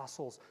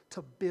apostles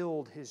to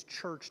build his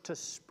church, to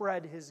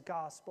spread his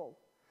gospel.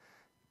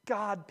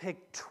 God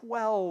picked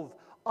 12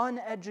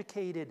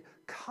 uneducated,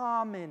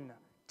 common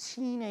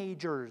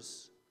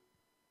teenagers,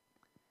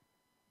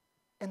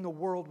 and the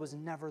world was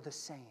never the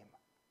same.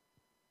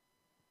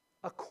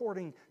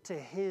 According to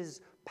his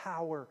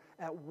power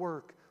at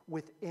work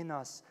within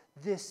us.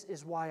 This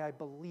is why I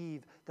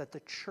believe that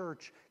the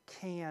church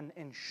can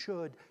and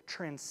should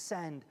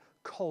transcend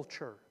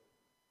culture.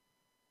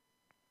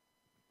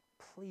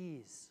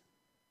 Please,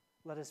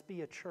 let us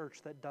be a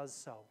church that does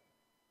so.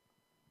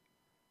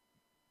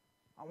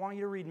 I want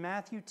you to read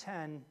Matthew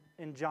 10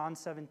 and John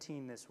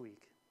 17 this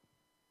week.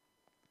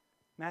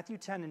 Matthew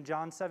 10 and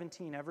John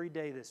 17 every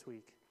day this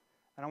week.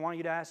 And I want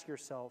you to ask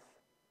yourself,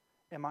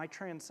 am I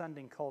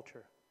transcending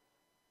culture?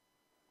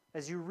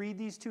 As you read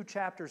these two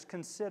chapters,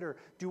 consider,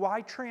 do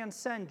I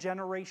transcend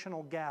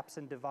generational gaps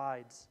and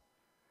divides?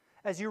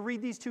 As you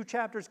read these two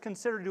chapters,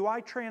 consider, do I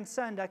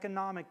transcend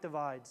economic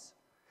divides?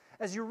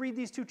 As you read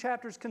these 2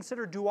 chapters,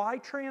 consider, do I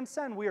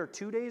transcend? We are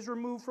 2 days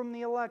removed from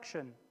the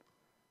election.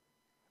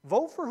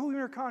 Vote for who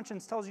your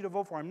conscience tells you to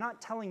vote for. I'm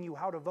not telling you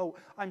how to vote.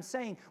 I'm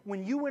saying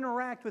when you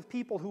interact with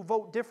people who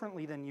vote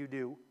differently than you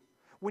do,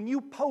 when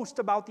you post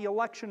about the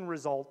election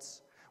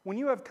results, when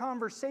you have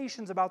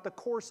conversations about the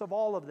course of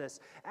all of this,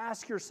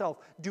 ask yourself,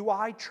 do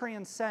I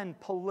transcend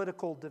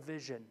political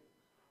division?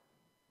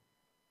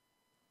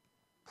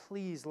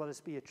 Please let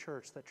us be a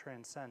church that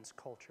transcends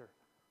culture.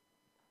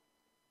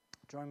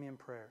 Join me in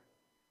prayer.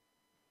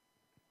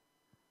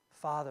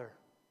 Father,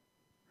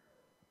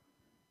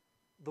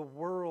 the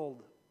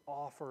world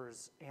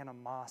offers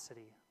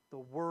animosity. The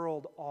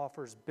world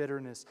offers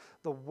bitterness.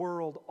 The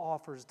world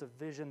offers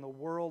division. The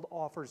world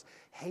offers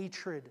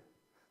hatred.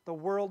 The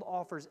world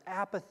offers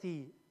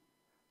apathy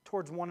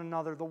towards one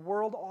another. The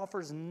world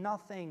offers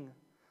nothing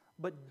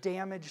but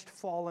damaged,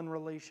 fallen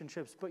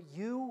relationships. But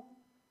you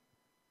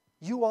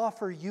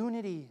offer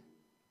unity.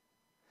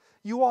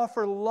 You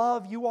offer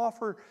love. You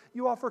offer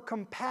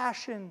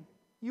compassion.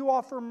 You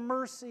offer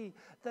mercy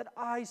that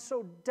I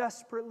so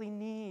desperately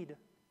need.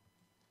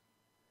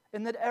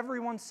 And that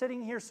everyone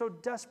sitting here so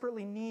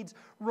desperately needs.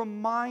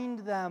 Remind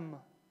them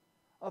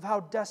of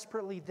how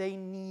desperately they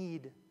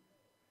need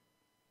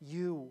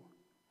you.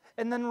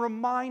 And then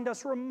remind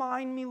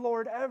me,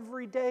 Lord,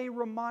 every day,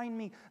 remind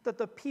me that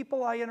the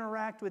people I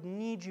interact with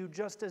need you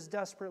just as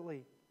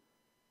desperately.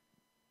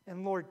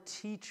 And Lord,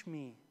 teach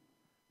me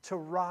to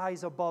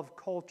rise above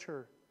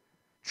culture,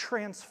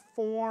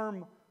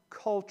 transform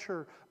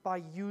culture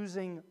by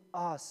using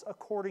us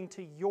according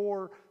to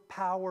your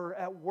power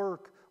at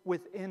work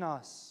within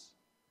us.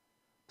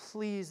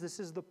 Please, this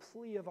is the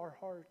plea of our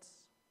hearts.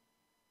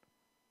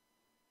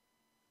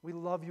 We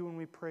love you and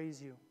we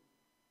praise you.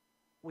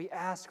 We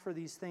ask for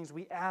these things.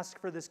 We ask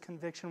for this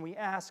conviction. We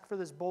ask for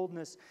this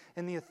boldness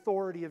in the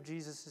authority of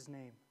Jesus'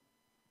 name.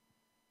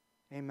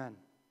 Amen.